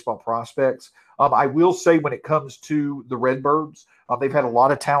League Baseball prospects. I will say when it comes to the Redbirds, they've had a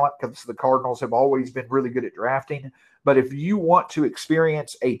lot of talent because the Cardinals have always been really good at drafting. But if you want to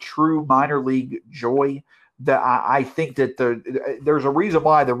experience a true minor league joy, that I think that there's a reason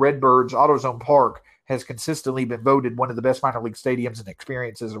why the Redbirds AutoZone Park has consistently been voted one of the best minor league stadiums and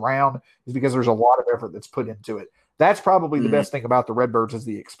experiences around, is because there's a lot of effort that's put into it. That's probably the best thing about the Redbirds is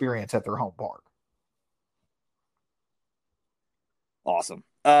the experience at their home park. Awesome.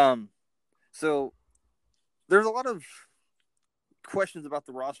 So there's a lot of questions about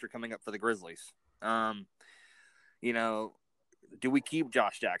the roster coming up for the Grizzlies. Do we keep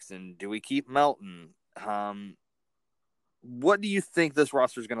Josh Jackson? Do we keep Melton? What do you think this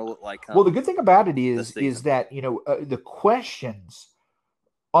roster is going to look like? Well, the good thing about it is that, the questions,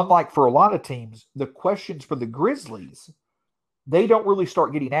 unlike for a lot of teams, the questions for the Grizzlies, they don't really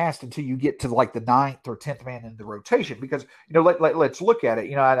start getting asked until you get to like the 9th or 10th man in the rotation. Because, let's look at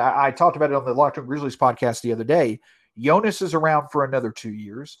it. I talked about it on the Locked On Grizzlies podcast the other day. Jonas is around for another 2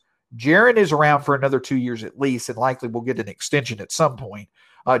 years. Jaren is around for another 2 years at least, and likely will get an extension at some point.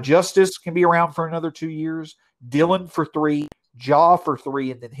 Justice can be around for another 2 years. Dylan for 3, Ja for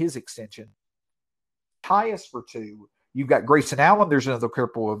 3, and then his extension. Tyus for 2. You've got Grayson Allen. There's another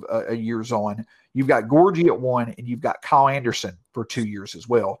couple of years on. You've got Gorgie at 1, and you've got Kyle Anderson for 2 years as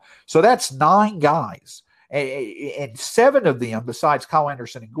well. So that's 9 guys. And 7 of them, besides Kyle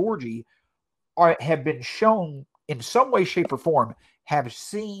Anderson and Gorgie, have been shown in some way, shape, or form, have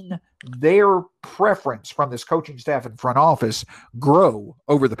seen their preference from this coaching staff and front office grow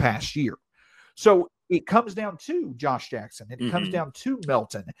over the past year. So it comes down to Josh Jackson. It comes down to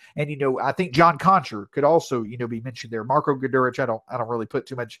Melton. And, I think John Concher could also, be mentioned there. Marco Guduric, I don't really put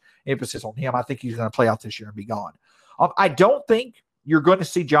too much emphasis on him. I think he's going to play out this year and be gone. I don't think you're going to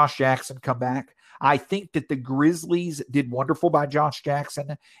see Josh Jackson come back. I think that the Grizzlies did wonderful by Josh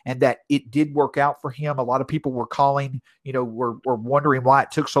Jackson and that it did work out for him. A lot of people were calling, were wondering why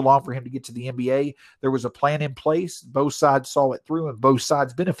it took so long for him to get to the NBA. There was a plan in place. Both sides saw it through and both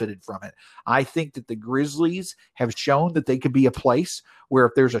sides benefited from it. I think that the Grizzlies have shown that they could be a place where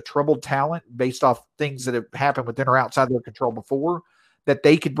if there's a troubled talent based off things that have happened within or outside their control before, that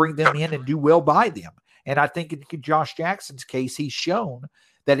they could bring them in and do well by them. And I think in Josh Jackson's case, he's shown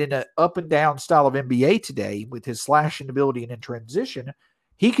that in an up and down style of NBA today, with his slashing ability and in transition,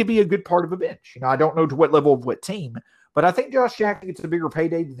 he could be a good part of a bench. I don't know to what level of what team, but I think Josh Jackson gets a bigger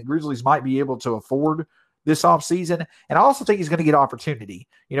payday than the Grizzlies might be able to afford this offseason. And I also think he's going to get opportunity.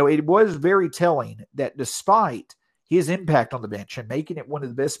 It was very telling that despite his impact on the bench and making it one of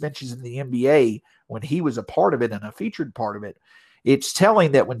the best benches in the NBA when he was a part of it and a featured part of it, it's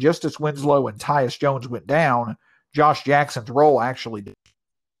telling that when Justice Winslow and Tyus Jones went down, Josh Jackson's role actually did.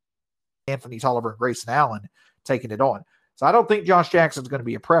 Anthony Tolliver and Grayson Allen taking it on. So I don't think Josh Jackson's going to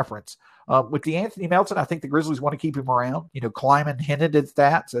be a preference. With the Anthony Melton, I think the Grizzlies want to keep him around. Kleiman hinted at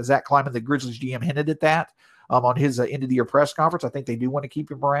that. So Zach Kleiman, the Grizzlies GM, hinted at that on his end of the year press conference. I think they do want to keep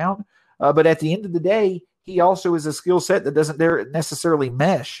him around. But at the end of the day, he also is a skill set that doesn't necessarily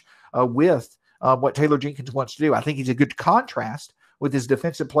mesh with what Taylor Jenkins wants to do. I think he's a good contrast with his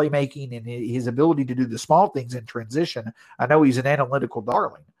defensive playmaking and his ability to do the small things in transition. I know he's an analytical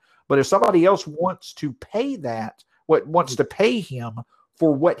darling. But if somebody else wants to pay wants to pay him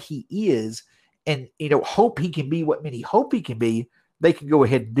for what he is and, hope he can be what many hope he can be, they can go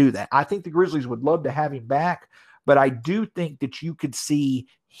ahead and do that. I think the Grizzlies would love to have him back, but I do think that you could see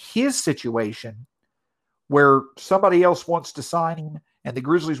his situation where somebody else wants to sign him and the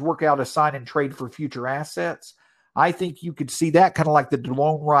Grizzlies work out a sign and trade for future assets. I think you could see that kind of like the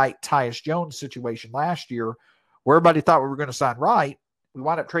DeLone Wright, Tyus Jones situation last year, where everybody thought we were going to sign Wright. We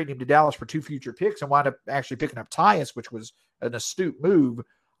wound up trading him to Dallas for 2 future picks and wound up actually picking up Tyus, which was an astute move.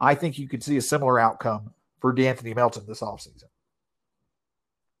 I think you could see a similar outcome for D'Anthony Melton this offseason.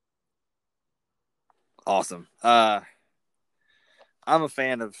 Awesome. I'm a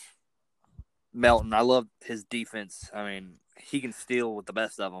fan of Melton. I love his defense. I mean, he can steal with the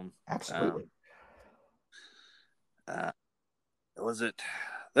best of them. Absolutely.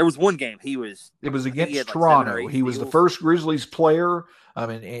 There was one game it was against Toronto. He was the first Grizzlies player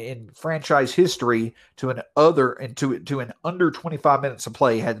in franchise history to an under 25 minutes of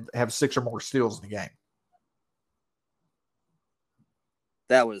play have 6 or more steals in the game.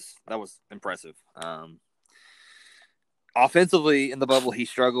 That was impressive. Offensively in the bubble, he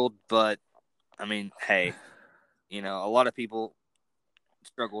struggled, but I mean, hey, a lot of people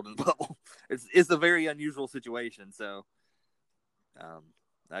struggled in the bubble. It's a very unusual situation, so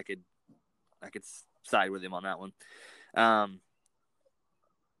I could side with him on that one.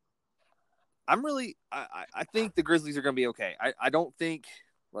 I think the Grizzlies are going to be okay. I don't think,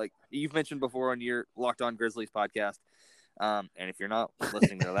 like you've mentioned before on your Locked On Grizzlies podcast, and if you're not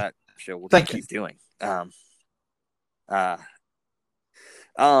listening to that show, what he's doing.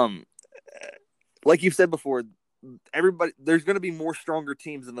 Like you've said before, there's going to be more stronger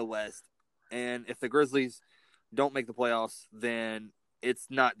teams in the West, and if the Grizzlies don't make the playoffs, then it's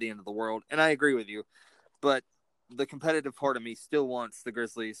not the end of the world. And I agree with you, but the competitive part of me still wants the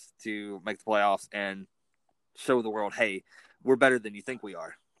Grizzlies to make the playoffs and show the world, hey, we're better than you think we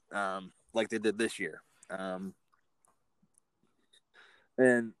are, like they did this year. And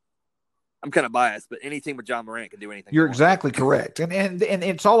I'm kind of biased, but any team with John Morant can do anything. You're exactly correct. And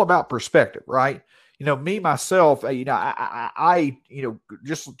it's all about perspective, right? Me, myself, I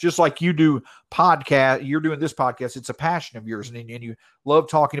just like you do podcast, you're doing this podcast. It's a passion of yours. And you love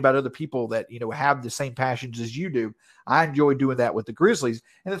talking about other people that, have the same passions as you do. I enjoy doing that with the Grizzlies.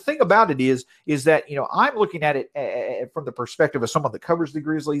 And the thing about it is that, I'm looking at it from the perspective of someone that covers the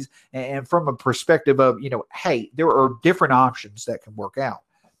Grizzlies and from a perspective of, hey, there are different options that can work out.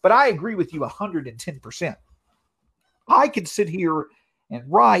 But I agree with you 110%. I could sit here and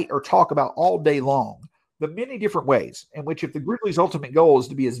write or talk about all day long the many different ways in which, if the Grizzlies' ultimate goal is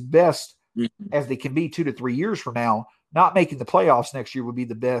to be as best as they can be 2 to 3 years from now, not making the playoffs next year would be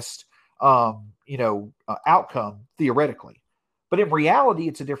the best, outcome theoretically. But in reality,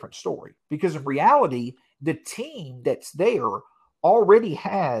 it's a different story, because in reality, the team that's there already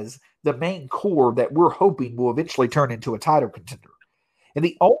has the main core that we're hoping will eventually turn into a title contender. And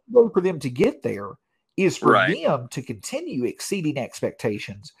the only way for them to get there is for them to continue exceeding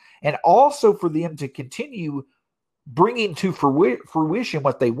expectations, and also for them to continue bringing to fruition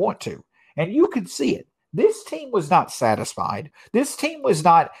what they want to. And you could see it. This team was not satisfied. This team was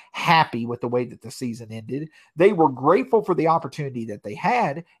not happy with the way that the season ended. They were grateful for the opportunity that they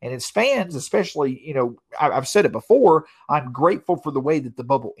had. And as fans, especially, I've said it before, I'm grateful for the way that the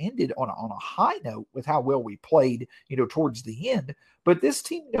bubble ended on a high note with how well we played, towards the end. But this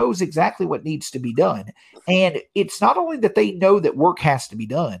team knows exactly what needs to be done. And it's not only that they know that work has to be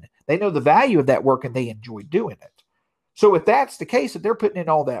done, they know the value of that work and they enjoy doing it. So if that's the case, if they're putting in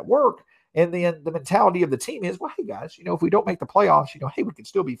all that work, and then the mentality of the team is, well, hey, guys, if we don't make the playoffs, hey, we can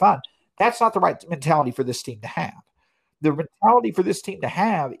still be fine. That's not the right mentality for this team to have. The mentality for this team to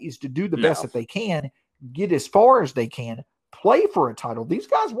have is to do the best that they can, get as far as they can, play for a title. These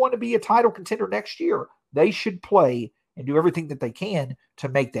guys want to be a title contender next year. They should play and do everything that they can to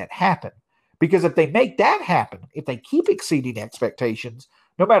make that happen. Because if they make that happen, if they keep exceeding expectations,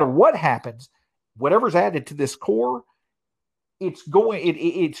 no matter what happens, whatever's added to this core, it's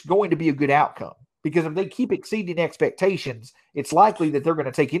going to be a good outcome. Because if they keep exceeding expectations, it's likely that they're going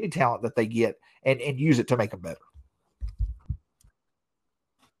to take any talent that they get and use it to make them better.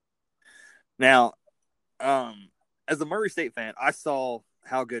 Now, as a Murray State fan, I saw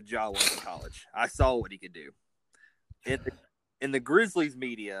how good Ja was in college. I saw what he could do. In the Grizzlies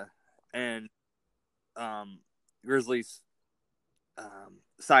media and Grizzlies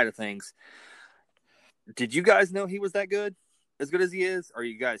side of things, did you guys know he was that good? As good as he is? Are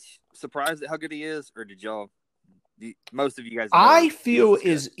you guys surprised at how good he is, or did most of you guys know I feel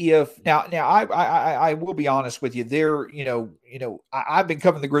as if now I will be honest with you. There, I've been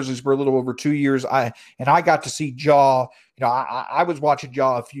covering the Grizzlies for a little over 2 years. I got to see Ja. I was watching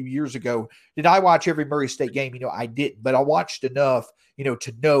Ja a few years ago. Did I watch every Murray State game? I didn't, but I watched enough,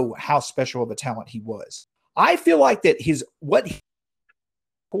 to know how special of a talent he was. I feel like that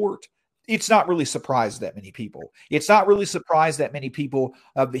it's not really surprised that many people. It's not really surprised that many people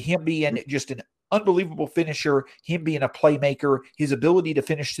of him being just an unbelievable finisher, him being a playmaker, his ability to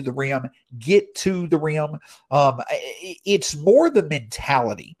finish to the rim, get to the rim. It's more the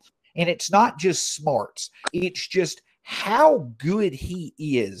mentality, and it's not just smarts. It's just how good he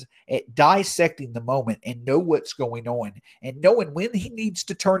is at dissecting the moment and know what's going on and knowing when he needs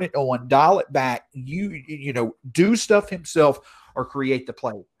to turn it on, dial it back, do stuff himself or create the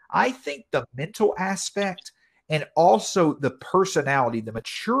play. I think the mental aspect and also the personality, the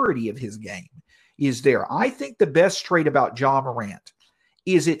maturity of his game is there. I think the best trait about Ja Morant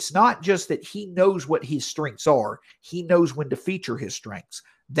is it's not just that he knows what his strengths are. He knows when to feature his strengths.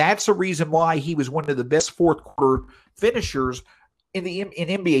 That's a reason why he was one of the best fourth quarter finishers in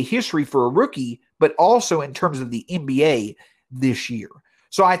NBA history for a rookie, but also in terms of the NBA this year.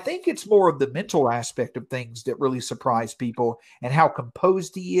 So I think it's more of the mental aspect of things that really surprise people and how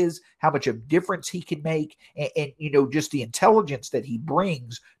composed he is, how much of difference he can make, and just the intelligence that he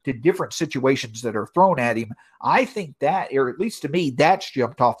brings to different situations that are thrown at him. I think that, or at least to me, that's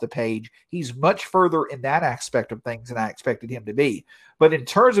jumped off the page. He's much further in that aspect of things than I expected him to be. But in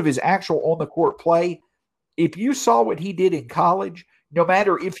terms of his actual on-the-court play, if you saw what he did in college, no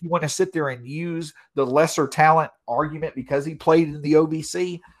matter if you want to sit there and use the lesser talent argument because he played in the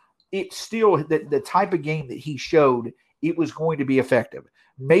OVC, it's still the type of game that he showed, it was going to be effective.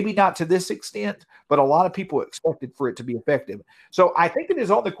 Maybe not to this extent, but a lot of people expected for it to be effective. So I think that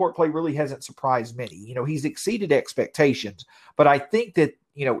his on-the-court play really hasn't surprised many. He's exceeded expectations, but I think that,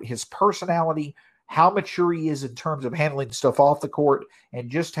 his personality, how mature he is in terms of handling stuff off the court, and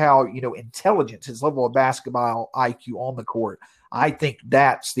just how, intelligence, his level of basketball IQ on the court, I think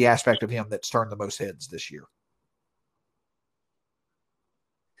that's the aspect of him that's turned the most heads this year.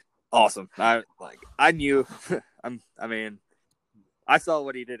 Awesome. I knew. I saw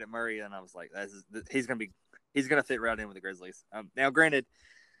what he did at Murray, and I was like, he's gonna fit right in with the Grizzlies. Now, granted,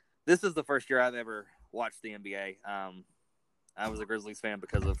 this is the first year I've ever watched the NBA. I was a Grizzlies fan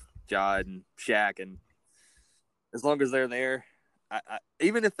because of Ja and Shaq, and as long as they're there,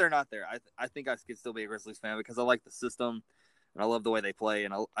 even if they're not there, I think I could still be a Grizzlies fan because I like the system. And I love the way they play,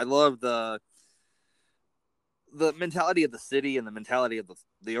 and I love the mentality of the city and the mentality of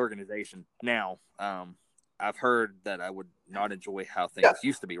the organization. Now, I've heard that I would not enjoy how things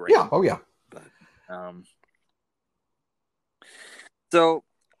used to be ran. Yeah, oh yeah. But, so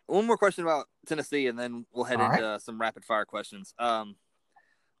one more question about Tennessee, and then we'll head into some rapid fire questions.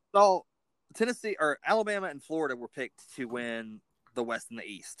 So Tennessee or Alabama and Florida were picked to win the West and the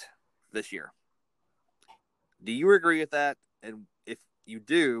East this year. Do you agree with that? And if you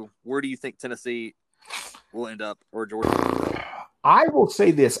do, where do you think Tennessee will end up or Georgia will end up? I will say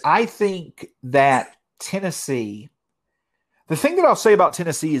this. I think that Tennessee, the thing that I'll say about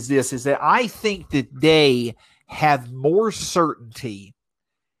Tennessee is this, is that I think that they have more certainty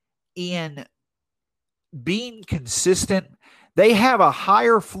in being consistent. They have a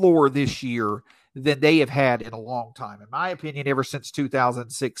higher floor this year than they have had in a long time, in my opinion, ever since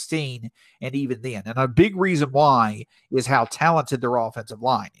 2016, and even then. And a big reason why is how talented their offensive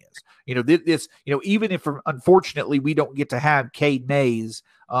line is. Even if unfortunately we don't get to have Cade Mays,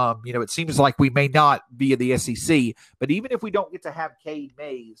 it seems like we may not be in the SEC, but even if we don't get to have Cade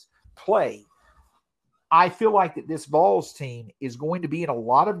Mays play, I feel like that this Vols team is going to be in a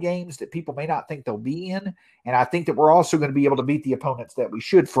lot of games that people may not think they'll be in. And I think that we're also going to be able to beat the opponents that we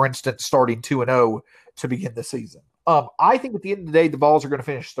should, for instance, starting 2-0 to begin the season. I think at the end of the day, the Vols are going to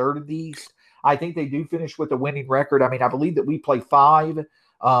finish third in the East. I think they do finish with a winning record. I believe that we play 5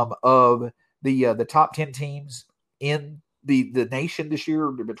 of the top 10 teams in the nation this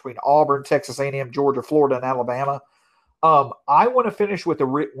year between Auburn, Texas A&M, Georgia, Florida, and Alabama. I want to finish with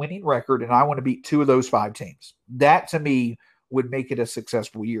a winning record, and I want to beat 2 of those 5 teams. That, to me, would make it a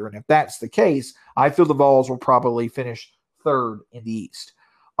successful year. And if that's the case, I feel the Vols will probably finish third in the East.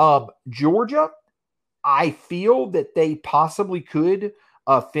 Georgia, I feel that they possibly could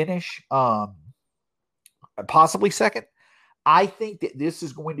finish possibly second. I think that this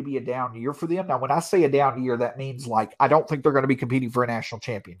is going to be a down year for them. Now, when I say a down year, that means I don't think they're going to be competing for a national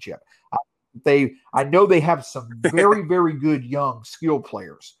championship. I know they have some very, very good young skill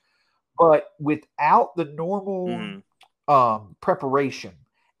players, but without the normal preparation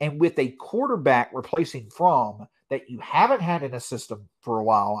and with a quarterback replacing Fromm that you haven't had in a system for a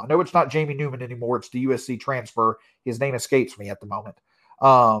while. I know it's not Jamie Newman anymore. It's the USC transfer. His name escapes me at the moment.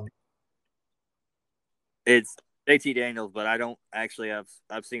 It's JT Daniels, but I don't actually I've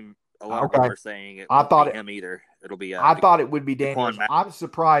seen a lot of people are saying it won't be him either. It'll be I thought it would be Daniels. I'm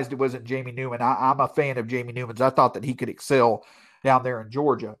surprised it wasn't Jamie Newman. I'm a fan of Jamie Newman's. I thought that he could excel down there in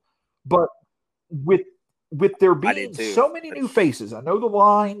Georgia. But with with there I did being too. so many new faces, I know the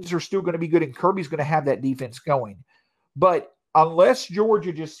lines are still going to be good and Kirby's going to have that defense going. But unless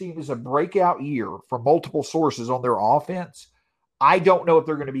Georgia just seems a breakout year from multiple sources on their offense, I don't know if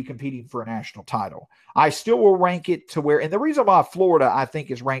they're going to be competing for a national title. I still will rank it to where, and the reason why Florida, I think,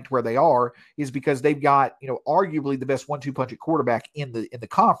 is ranked where they are is because they've got, arguably the best 1-2 punch at quarterback in the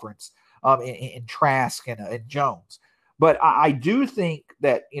conference, in Trask and Jones. But I do think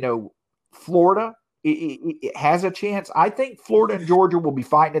that, Florida, it has a chance. I think Florida and Georgia will be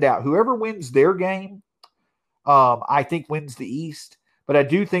fighting it out. Whoever wins their game, I think wins the East. But I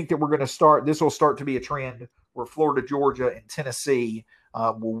do think that this will start to be a trend where Florida, Georgia, and Tennessee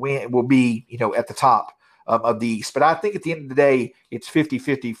will be, at the top of the East. But I think at the end of the day, it's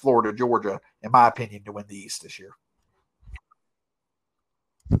 50-50 Florida, Georgia, in my opinion, to win the East this year.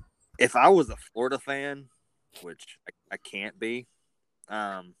 If I was a Florida fan, which I can't be,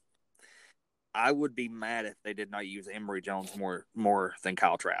 I would be mad if they did not use Emory Jones more than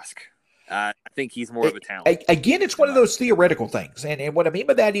Kyle Trask. I think he's more of a talent. Again, it's one of those theoretical things. And what I mean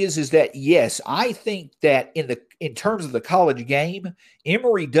by that is that, yes, I think that in terms of the college game,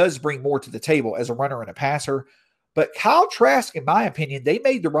 Emory does bring more to the table as a runner and a passer. But Kyle Trask, in my opinion, they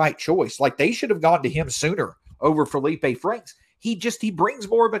made the right choice. Like, they should have gone to him sooner over Felipe Franks. He brings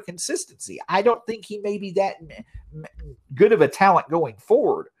more of a consistency. I don't think he may be that good of a talent going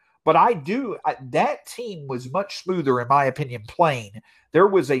forward. But that team was much smoother, in my opinion, playing. There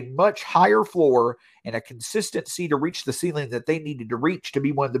was a much higher floor and a consistency to reach the ceiling that they needed to reach to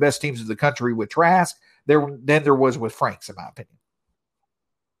be one of the best teams in the country with Trask than there was with Franks, in my opinion.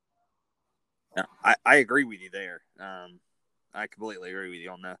 No, I agree with you there. I completely agree with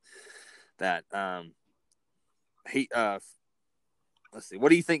you on that. Let's see. What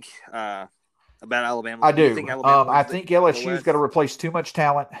do you think about Alabama? I do. Think I think LSU's got to replace too much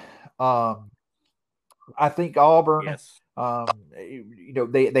talent. I think Auburn, yes.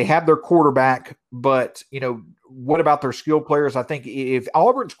 They have their quarterback, but, what about their skill players? I think if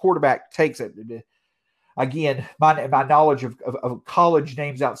Auburn's quarterback takes it, again, my knowledge of college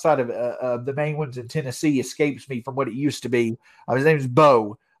names outside of the main ones in Tennessee escapes me from what it used to be. His name is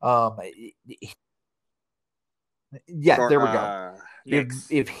Bo. Yeah, there we go.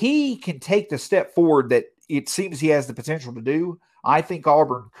 If he can take the step forward that it seems he has the potential to do, I think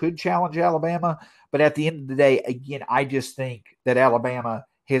Auburn could challenge Alabama. But at the end of the day, again, I just think that Alabama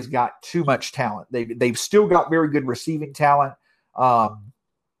has got too much talent. They've still got very good receiving talent.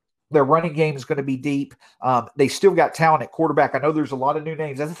 Their running game is going to be deep. They still got talent at quarterback. I know there's a lot of new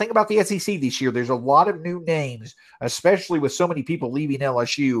names. That's the thing about the SEC this year. There's a lot of new names, especially with so many people leaving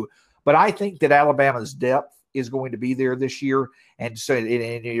LSU. But I think that Alabama's depth is going to be there this year. And so,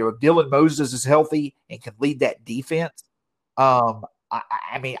 if Dylan Moses is healthy and can lead that defense, I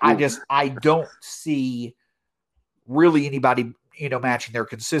don't see really anybody, matching their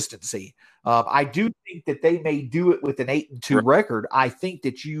consistency. I do think that they may do it with an 8-2 record. I think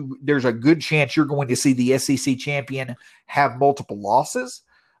that there's a good chance you're going to see the SEC champion have multiple losses.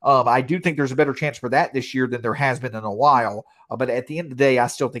 I do think there's a better chance for that this year than there has been in a while. But at the end of the day, I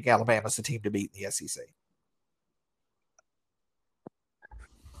still think Alabama's the team to beat in the SEC.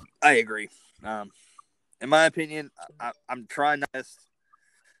 I agree. In my opinion, I'm trying not to,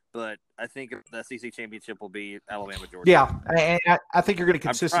 but I think the SEC championship will be Alabama, Georgia. Yeah, and I think you're going to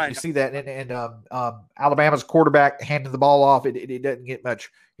consistently see that. And Alabama's quarterback handing the ball off, it doesn't get much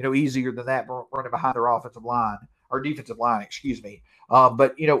easier than that running behind their offensive line or defensive line, excuse me.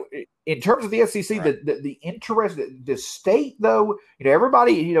 But in terms of the SEC, right, the interest, the state though,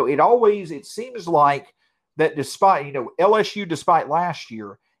 everybody, it seems like that despite LSU, despite last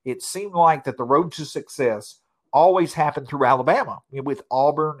year, it seemed like that the road to success always happened through Alabama, with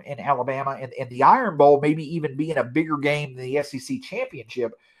Auburn and Alabama, and the Iron Bowl maybe even being a bigger game than the SEC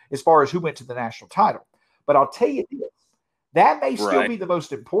championship as far as who went to the national title. But I'll tell you this, that may still be the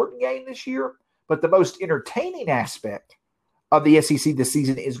most important game this year, but the most entertaining aspect of the SEC this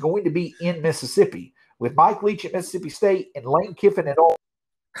season is going to be in Mississippi with Mike Leach at Mississippi State and Lane Kiffin at all.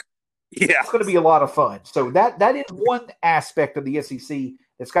 Yeah, it's going to be a lot of fun. So that is one aspect of the SEC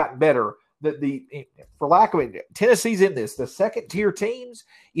that's gotten better. For lack of it, Tennessee's in this. The second tier teams,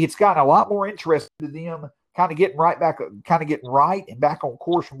 it's gotten a lot more interest to them kind of getting right and back on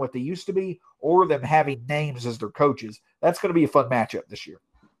course from what they used to be, or them having names as their coaches. That's going to be a fun matchup this year.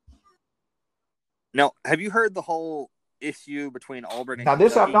 Now, have you heard the whole issue between Auburn and Kentucky?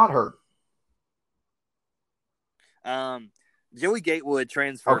 This I've not heard. Joey Gatewood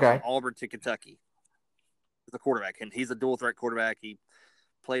transferred from Auburn to Kentucky as a quarterback, and he's a dual threat quarterback. He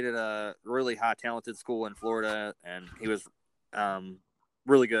played at a really high talented school in Florida, and he was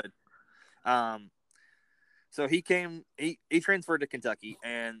really good. So he transferred to Kentucky,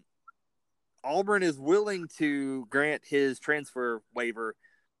 and Auburn is willing to grant his transfer waiver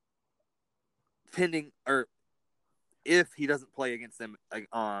pending or if he doesn't play against them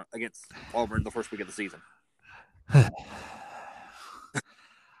against Auburn the first week of the season.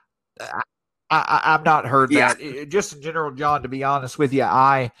 I've not heard that. Just in general, John, to be honest with you,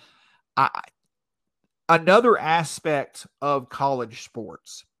 I another aspect of college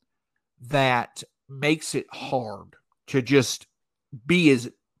sports that makes it hard to just be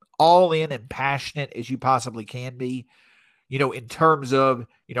as all in and passionate as you possibly can be, in terms of,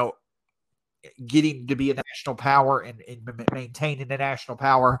 getting to be a national power and maintaining a national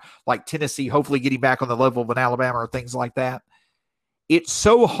power like Tennessee, hopefully getting back on the level of an Alabama or things like that. It's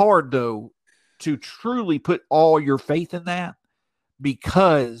so hard, though, to truly put all your faith in that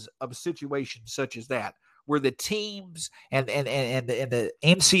because of situations such as that, where the teams and the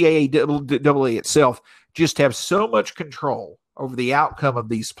NCAA itself just have so much control over the outcome of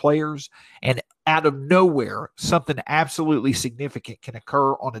these players, and out of nowhere, something absolutely significant can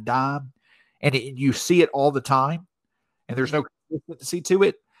occur on a dime, and you see it all the time, and there's no consistency to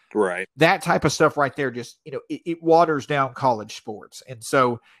it. Right. That type of stuff right there just, it waters down college sports. And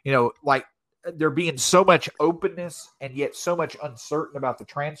so, like there being so much openness and yet so much uncertain about the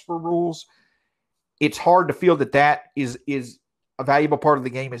transfer rules, it's hard to feel that is a valuable part of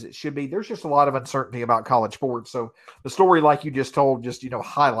the game as it should be. There's just a lot of uncertainty about college sports. So the story, like you just told, just,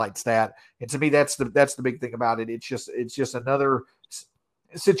 highlights that. And to me, that's the big thing about it. It's just another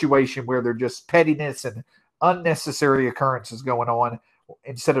situation where they're just pettiness and unnecessary occurrences going on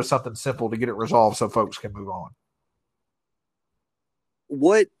instead of something simple to get it resolved so folks can move on.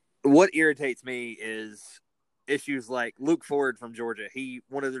 What irritates me is issues like Luke Ford from Georgia. He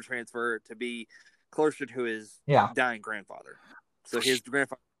wanted to transfer to be closer to his dying grandfather. So his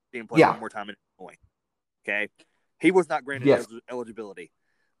grandfather didn't play one more time in Illinois. Okay. He was not granted eligibility.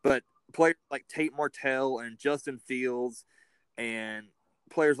 But players like Tate Martell and Justin Fields and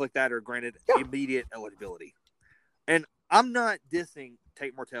players like that are granted immediate eligibility. And I'm not dissing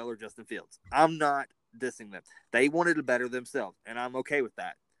Tate Martell or Justin Fields. I'm not dissing them. They wanted to better themselves, and I'm okay with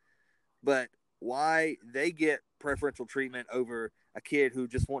that. But why they get preferential treatment over a kid who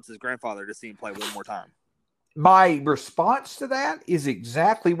just wants his grandfather to see him play one more time? My response to that is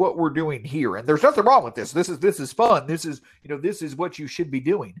exactly what we're doing here. And there's nothing wrong with this. This is fun. This is what you should be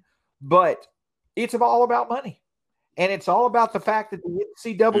doing. But it's all about money. And it's all about the fact that the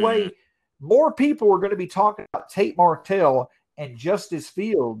NCAA, more people are going to be talking about Tate Martell and Justice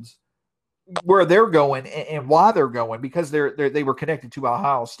Fields, where they're going and why they're going, because they were connected to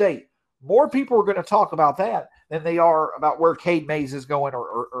Ohio State. More people are going to talk about that than they are about where Cade Mays is going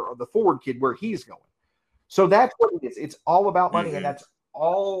or the Ford kid, where he's going. So that's what it is. It's all about money, and that's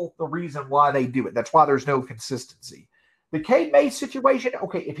all the reason why they do it. That's why there's no consistency. The Cade Mays situation,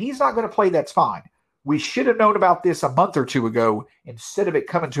 okay, if he's not going to play, that's fine. We should have known about this a month or two ago instead of it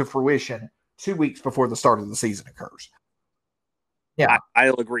coming to fruition 2 weeks before the start of the season occurs. Yeah,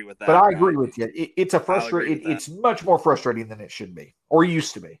 I'll agree with that. But I agree with you. It's a frustrating. It's much more frustrating than it should be or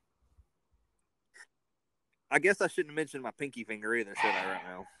used to be. I guess I shouldn't mention my pinky finger either, should I? Right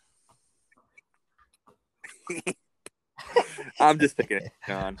now, I'm just picking it,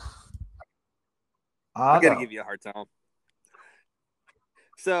 John. I got to give you a hard time.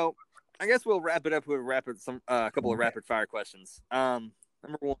 So, I guess we'll wrap it up with a couple of rapid fire questions. Number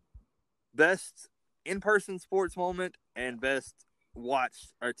one, best in-person sports moment and best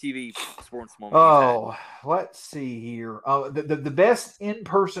watched or TV sports moment. Oh, let's see here. The best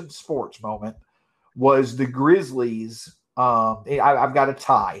in-person sports moment was the Grizzlies. I've got a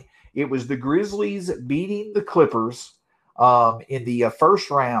tie. It was the Grizzlies beating the Clippers in the first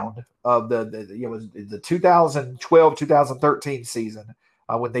round of the 2012-2013 season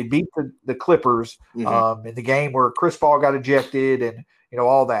when they beat the Clippers in the game where Chris Paul got ejected and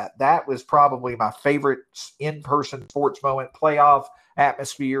all that. That was probably my favorite in-person sports moment. Playoff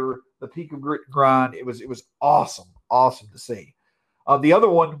atmosphere, the peak of grit and grind. It was awesome to see. The other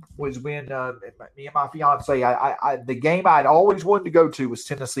one was when me and my fiance, the game I'd always wanted to go to was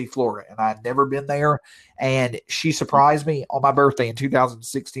Tennessee, Florida, and I'd never been there. And she surprised me on my birthday in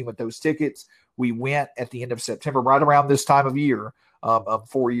 2016 with those tickets. We went at the end of September, right around this time of year,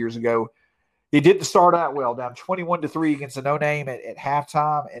 4 years ago. It didn't start out well, down 21-3 against a no-name at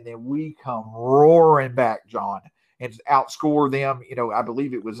halftime, and then we come roaring back, John, and outscore them. I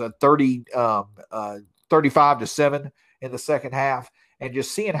believe it was a 35-7 in the second half. And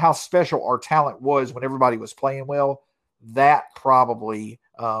just seeing how special our talent was when everybody was playing well, that probably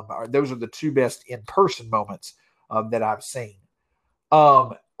those are the two best in-person moments that I've seen.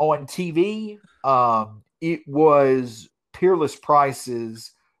 On TV, it was Peerless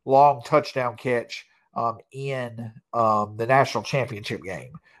Price's long touchdown catch in the national championship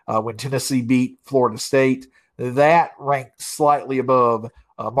game when Tennessee beat Florida State. That ranked slightly above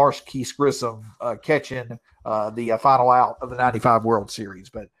Marquise Grissom catching the final out of the 95 World Series.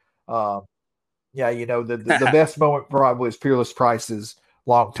 But yeah, the best moment probably was Peerless Price's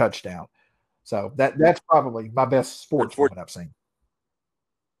long touchdown. So that's probably my best sports moment I've seen.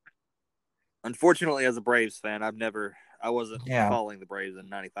 Unfortunately, as a Braves fan, I wasn't following the Braves in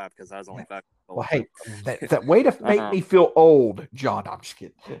 '95 because I was only 5 years old. Well, hey, that way to make me feel old, John. I'm just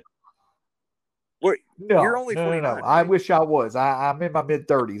kidding. No, you're only 49. No. Right? I wish I was. I'm in my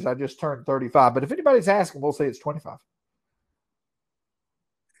mid-30s. I just turned 35. But if anybody's asking, we'll say it's 25.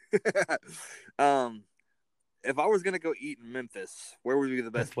 If I was going to go eat in Memphis, where would be the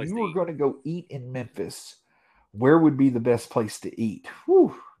best place to eat? If you were going to go eat in Memphis, where would be the best place to eat?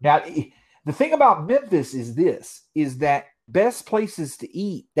 Whew. Now, the thing about Memphis is that best places to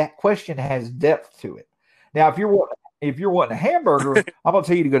eat, that question has depth to it. Now, if you're wanting a hamburger, I'm going to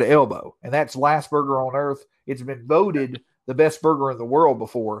tell you to go to Elbow, and that's last burger on earth. It's been voted the best burger in the world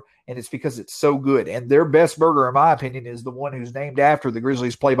before, and it's because it's so good. And their best burger, in my opinion, is the one who's named after the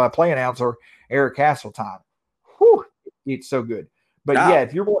Grizzlies play-by-play announcer, Eric Hasseltine. Whew, it's so good. But yeah,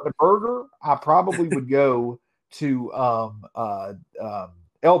 if you're wanting a burger, I probably would go to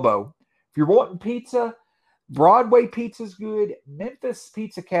Elbow. If you're wanting pizza, Broadway pizza's good. Memphis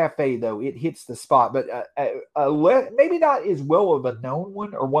Pizza Cafe, though, it hits the spot. But maybe not as well of a known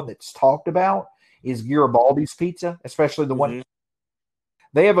one or one that's talked about is Garibaldi's Pizza, especially the one.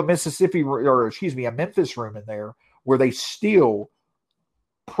 They have a Memphis room in there where they still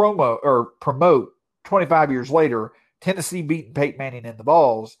promote 25 years later Tennessee beating Peyton Manning and the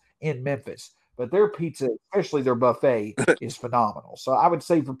Vols in Memphis. But their pizza, especially their buffet, is phenomenal. So I would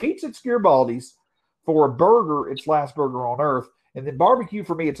say for pizza, it's Garibaldi's. For a burger, it's Last Burger on Earth. And then barbecue,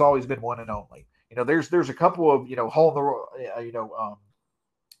 for me, it's always been one and only. There's a couple of, hole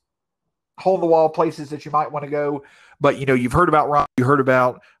in the wall places that you might want to go. But, you've heard about Ron. You heard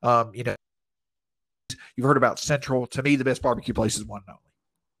about, you've heard about Central. To me, the best barbecue place is one and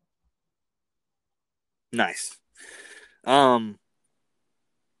only. Nice.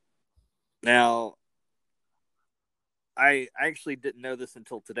 Now, I actually didn't know this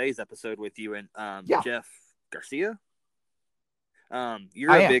until today's episode with you and Jeff Garcia.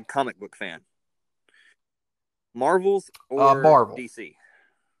 You're a big comic book fan. Marvels or Marvel. DC?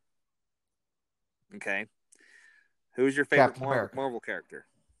 Okay. Who's your favorite Marvel character?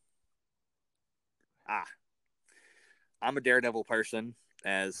 I'm a Daredevil person,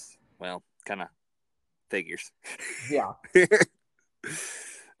 as well, kind of figures. Yeah.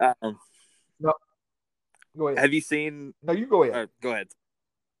 No. Go ahead. Have you seen? No, you go ahead. Go ahead.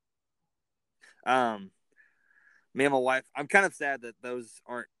 Me and my wife. I'm kind of sad that those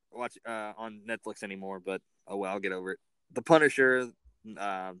aren't on Netflix anymore, but oh well, I'll get over it. The Punisher,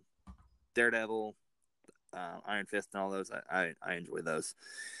 Daredevil, Iron Fist, and all those. I enjoy those.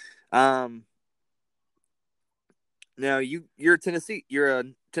 Now you're a Tennessee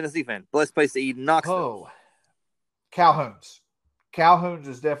fan. Best place to eat in Knoxville. Oh, Calhoun's. Calhoun's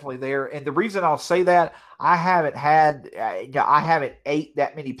is definitely there. And the reason I'll say that, I haven't ate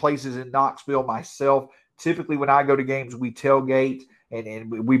that many places in Knoxville myself. Typically, when I go to games, we tailgate and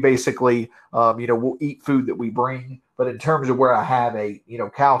we basically, we'll eat food that we bring. But in terms of where I have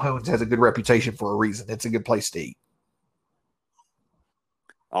Calhoun's has a good reputation for a reason. It's a good place to eat.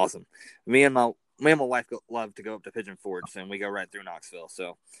 Awesome. Me and my wife love to go up to Pigeon Forge, and we go right through Knoxville.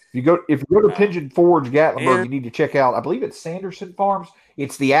 So if you go to Pigeon Forge, Gatlinburg, you need to check out. I believe it's Sanderson Farms.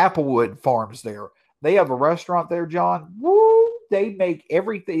 It's the Applewood Farms there. They have a restaurant there, John. Woo! They make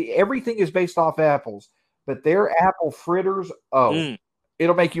everything. Everything is based off apples, but their apple fritters.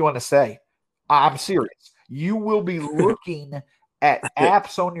 It'll make you want to say, "I'm serious." You will be looking at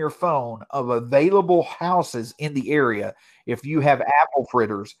apps on your phone of available houses in the area if you have apple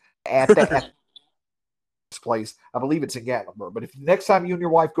fritters at that place. I believe it's in Gatlinburg. But if next time you and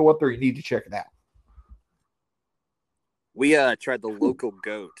your wife go up there, you need to check it out. We tried the local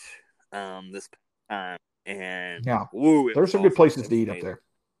goat this time, and there's some good places to eat up there.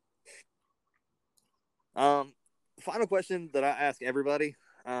 Final question that I ask everybody: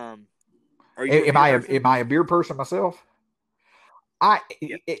 Are you? Am I a beer person myself?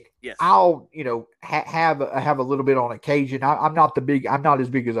 Yes. I'll have a little bit on occasion. I'm not as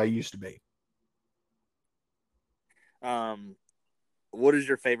big as I used to be. What is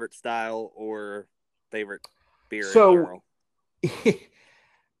your favorite style or favorite beer? So,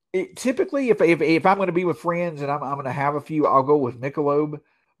 typically, if I'm going to be with friends and I'm going to have a few, I'll go with Michelob.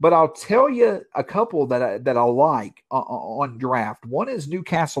 But I'll tell you a couple that I like on draft. One is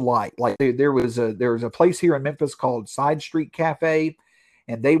Newcastle Light. Like there was a place here in Memphis called Side Street Cafe,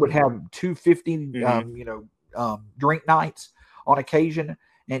 and they would have 250 drink nights on occasion.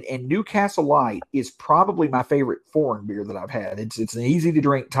 And Newcastle Light is probably my favorite foreign beer that I've had. It's an easy to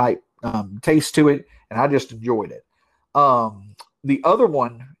drink type taste to it, and I just enjoyed it. The other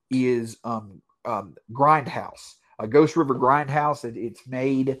one is Grindhouse. Ghost River Grindhouse. It's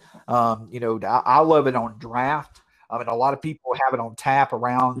made, I love it on draft. I mean, a lot of people have it on tap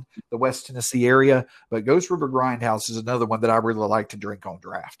around the West Tennessee area, but Ghost River Grindhouse is another one that I really like to drink on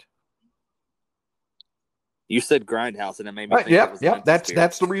draft. You said Grindhouse, and it made me think it was Yep.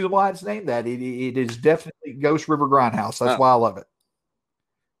 That's the reason why it's named that. It is definitely Ghost River Grindhouse. That's why I love it.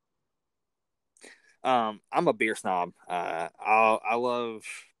 I'm a beer snob. I love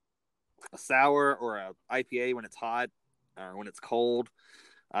a sour or a IPA when it's hot or when it's cold.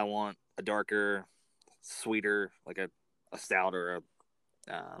 I want a darker, sweeter, like a stout or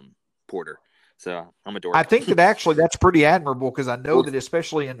a porter. So I'm a dork. I think that actually that's pretty admirable because I know that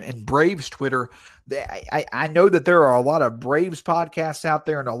especially in Braves Twitter, I know that there are a lot of Braves podcasts out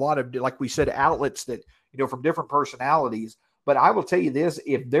there and a lot of, like we said, outlets that, from different personalities. But I will tell you this,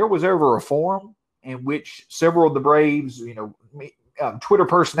 if there was ever a forum in which several of the Braves, Twitter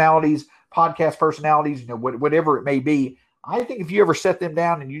personalities, podcast personalities, whatever it may be, I think if you ever set them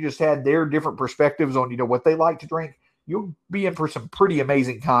down and you just had their different perspectives on, what they like to drink, you'll be in for some pretty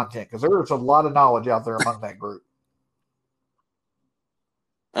amazing content because there's a lot of knowledge out there among that group.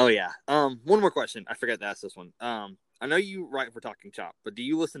 Oh yeah. One more question. I forgot to ask this one. I know you write for Talking Chop, but do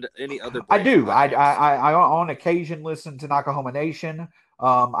you listen to any other? I do. I on occasion listen to Nakahoma Nation.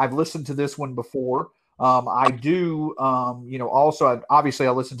 I've listened to this one before. I do. Also, obviously,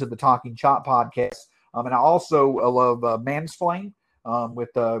 I listen to the Talking Chop podcast, and I also love Mansplain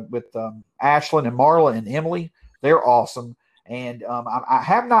with Ashlyn and Marla and Emily. They're awesome. And I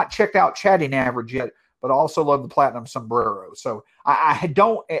have not checked out Chatting Average yet, but I also love the Platinum Sombrero. So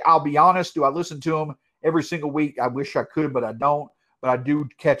I'll be honest, do I listen to them every single week? I wish I could, but I don't. But I do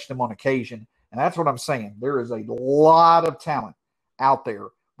catch them on occasion. And that's what I'm saying. There is a lot of talent out there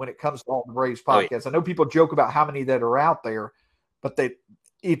when it comes to all the Braves podcasts. Oh, yeah. I know people joke about how many that are out there, but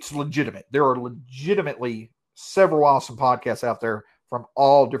it's legitimate. There are legitimately several awesome podcasts out there from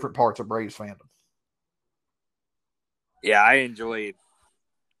all different parts of Braves fandom. Yeah, I enjoy.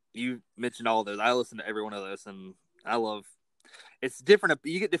 You mentioned all of those. I listen to every one of those, and I love. It's different.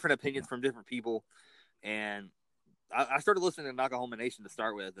 You get different opinions from different people, and I started listening to Nakahoma Nation to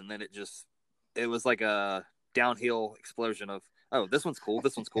start with, and then it was like a downhill explosion of, oh, this one's cool,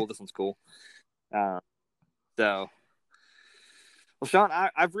 this one's cool, this one's cool. Well, Sean,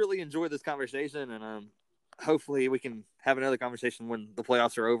 I've really enjoyed this conversation, and hopefully we can have another conversation when the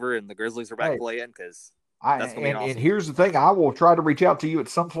playoffs are over and the Grizzlies are back playing, because that's going to be awesome. And here's the thing, I will try to reach out to you at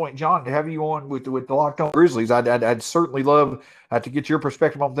some point, John, to have you on with the Locked On Grizzlies. I'd certainly love to get your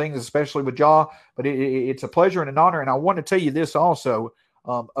perspective on things, especially with Ja, but it's a pleasure and an honor. And I want to tell you this also,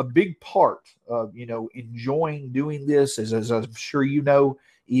 a big part of, enjoying doing this, as I'm sure you know,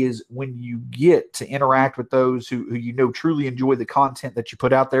 is when you get to interact with those who truly enjoy the content that you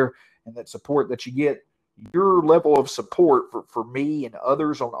put out there and that support that you get. Your level of support for me and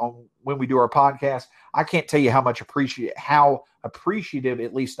others on when we do our podcast, I can't tell you how appreciative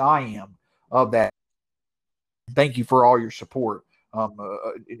at least I am of that. Thank you for all your support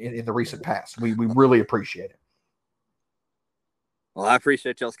in the recent past. We really appreciate it. Well, I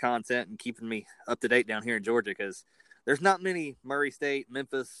appreciate y'all's content and keeping me up to date down here in Georgia, because there's not many Murray State,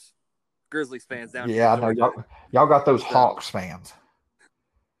 Memphis Grizzlies fans down here. Yeah, I know. Y'all got those Hawks fans.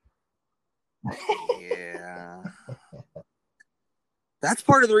 Yeah. That's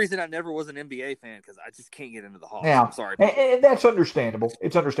part of the reason I never was an NBA fan, because I just can't get into the Hawks. Now, I'm sorry. And that's understandable.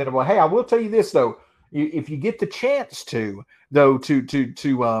 It's understandable. Hey, I will tell you this, though. If you get the chance to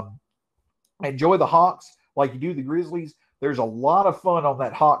enjoy the Hawks like you do the Grizzlies, there's a lot of fun on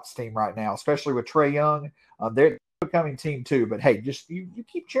that Hawks team right now, especially with Trae Young. They're a coming team too. But, hey, just you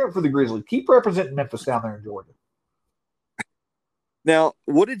keep cheering for the Grizzlies. Keep representing Memphis down there in Georgia. Now,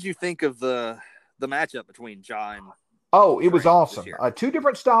 what did you think of the matchup between Ja and Oh, it was awesome. Two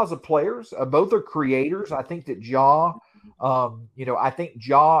different styles of players. Both are creators. I think that Ja, I think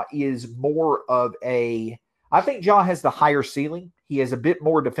Ja is more of I think Ja has the higher ceiling. He has a bit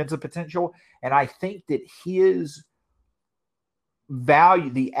more defensive potential. And I think that his value,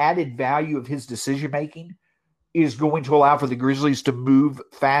 the added value of his decision-making is going to allow for the Grizzlies to move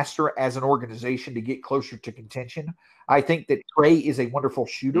faster as an organization to get closer to contention. I think that Trae is a wonderful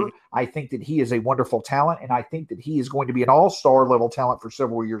shooter. I think that he is a wonderful talent, and I think that he is going to be an all-star level talent for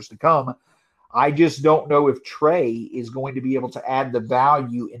several years to come. I just don't know if Trae is going to be able to add the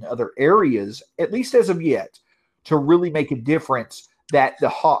value in other areas, at least as of yet, to really make a difference that the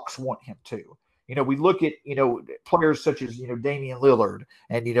Hawks want him to. We look at, players such as, Damian Lillard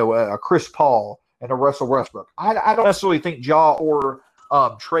and, Chris Paul and a Russell Westbrook. I don't necessarily think Ja or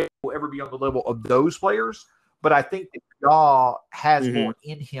Trae will ever be on the level of those players, but I think that Ja has more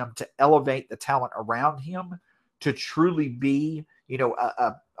in him to elevate the talent around him to truly be,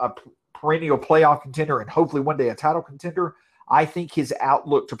 a perennial playoff contender and hopefully one day a title contender. I think his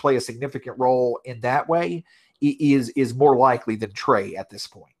outlook to play a significant role in that way is more likely than Trae at this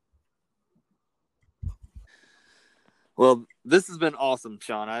point. Well, this has been awesome,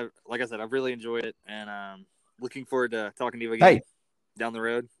 Sean. Like I said, I've really enjoyed it, and looking forward to talking to you again down the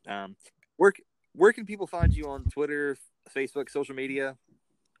road. Where can people find you on Twitter, Facebook, social media?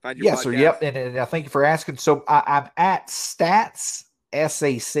 Find your podcast? Sir. Yep, and I thank you for asking. So I'm at Stats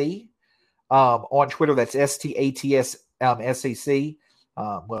SAC on Twitter. That's STATS SAC.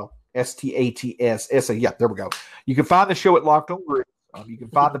 STATS. Yeah, there we go. You can find the show at Locked On Grizzlies. You can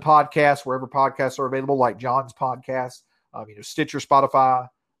find the podcast wherever podcasts are available, like John's podcast, Stitcher, Spotify,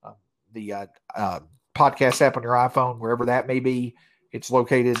 the podcast app on your iPhone, wherever that may be. It's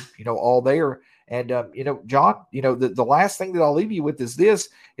located, all there. And, John, the last thing that I'll leave you with is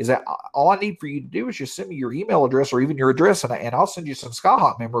that all I need for you to do is just send me your email address or even your address, and I'll send you some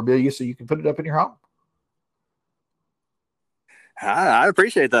Skyhawk memorabilia so you can put it up in your home. I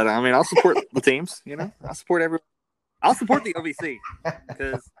appreciate that. I mean, I'll support the teams, I'll support everyone. I'll support the OVC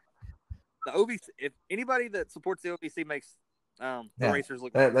because the OVC, if anybody that supports the OVC makes the racers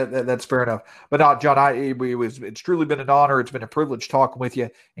look that's fair enough. But no, John, it's truly been an honor. It's been a privilege talking with you,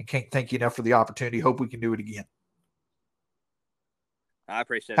 and can't thank you enough for the opportunity. Hope we can do it again. I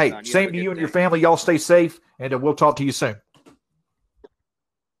appreciate it. Hey, John. Same to you and your family. Y'all stay safe, and we'll talk to you soon.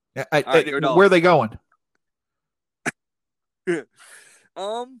 Where are they going?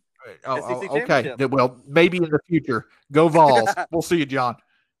 Okay. Well, maybe in the future. Go Vols. We'll see you, John.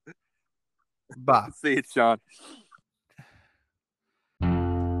 Bye. See you, Sean.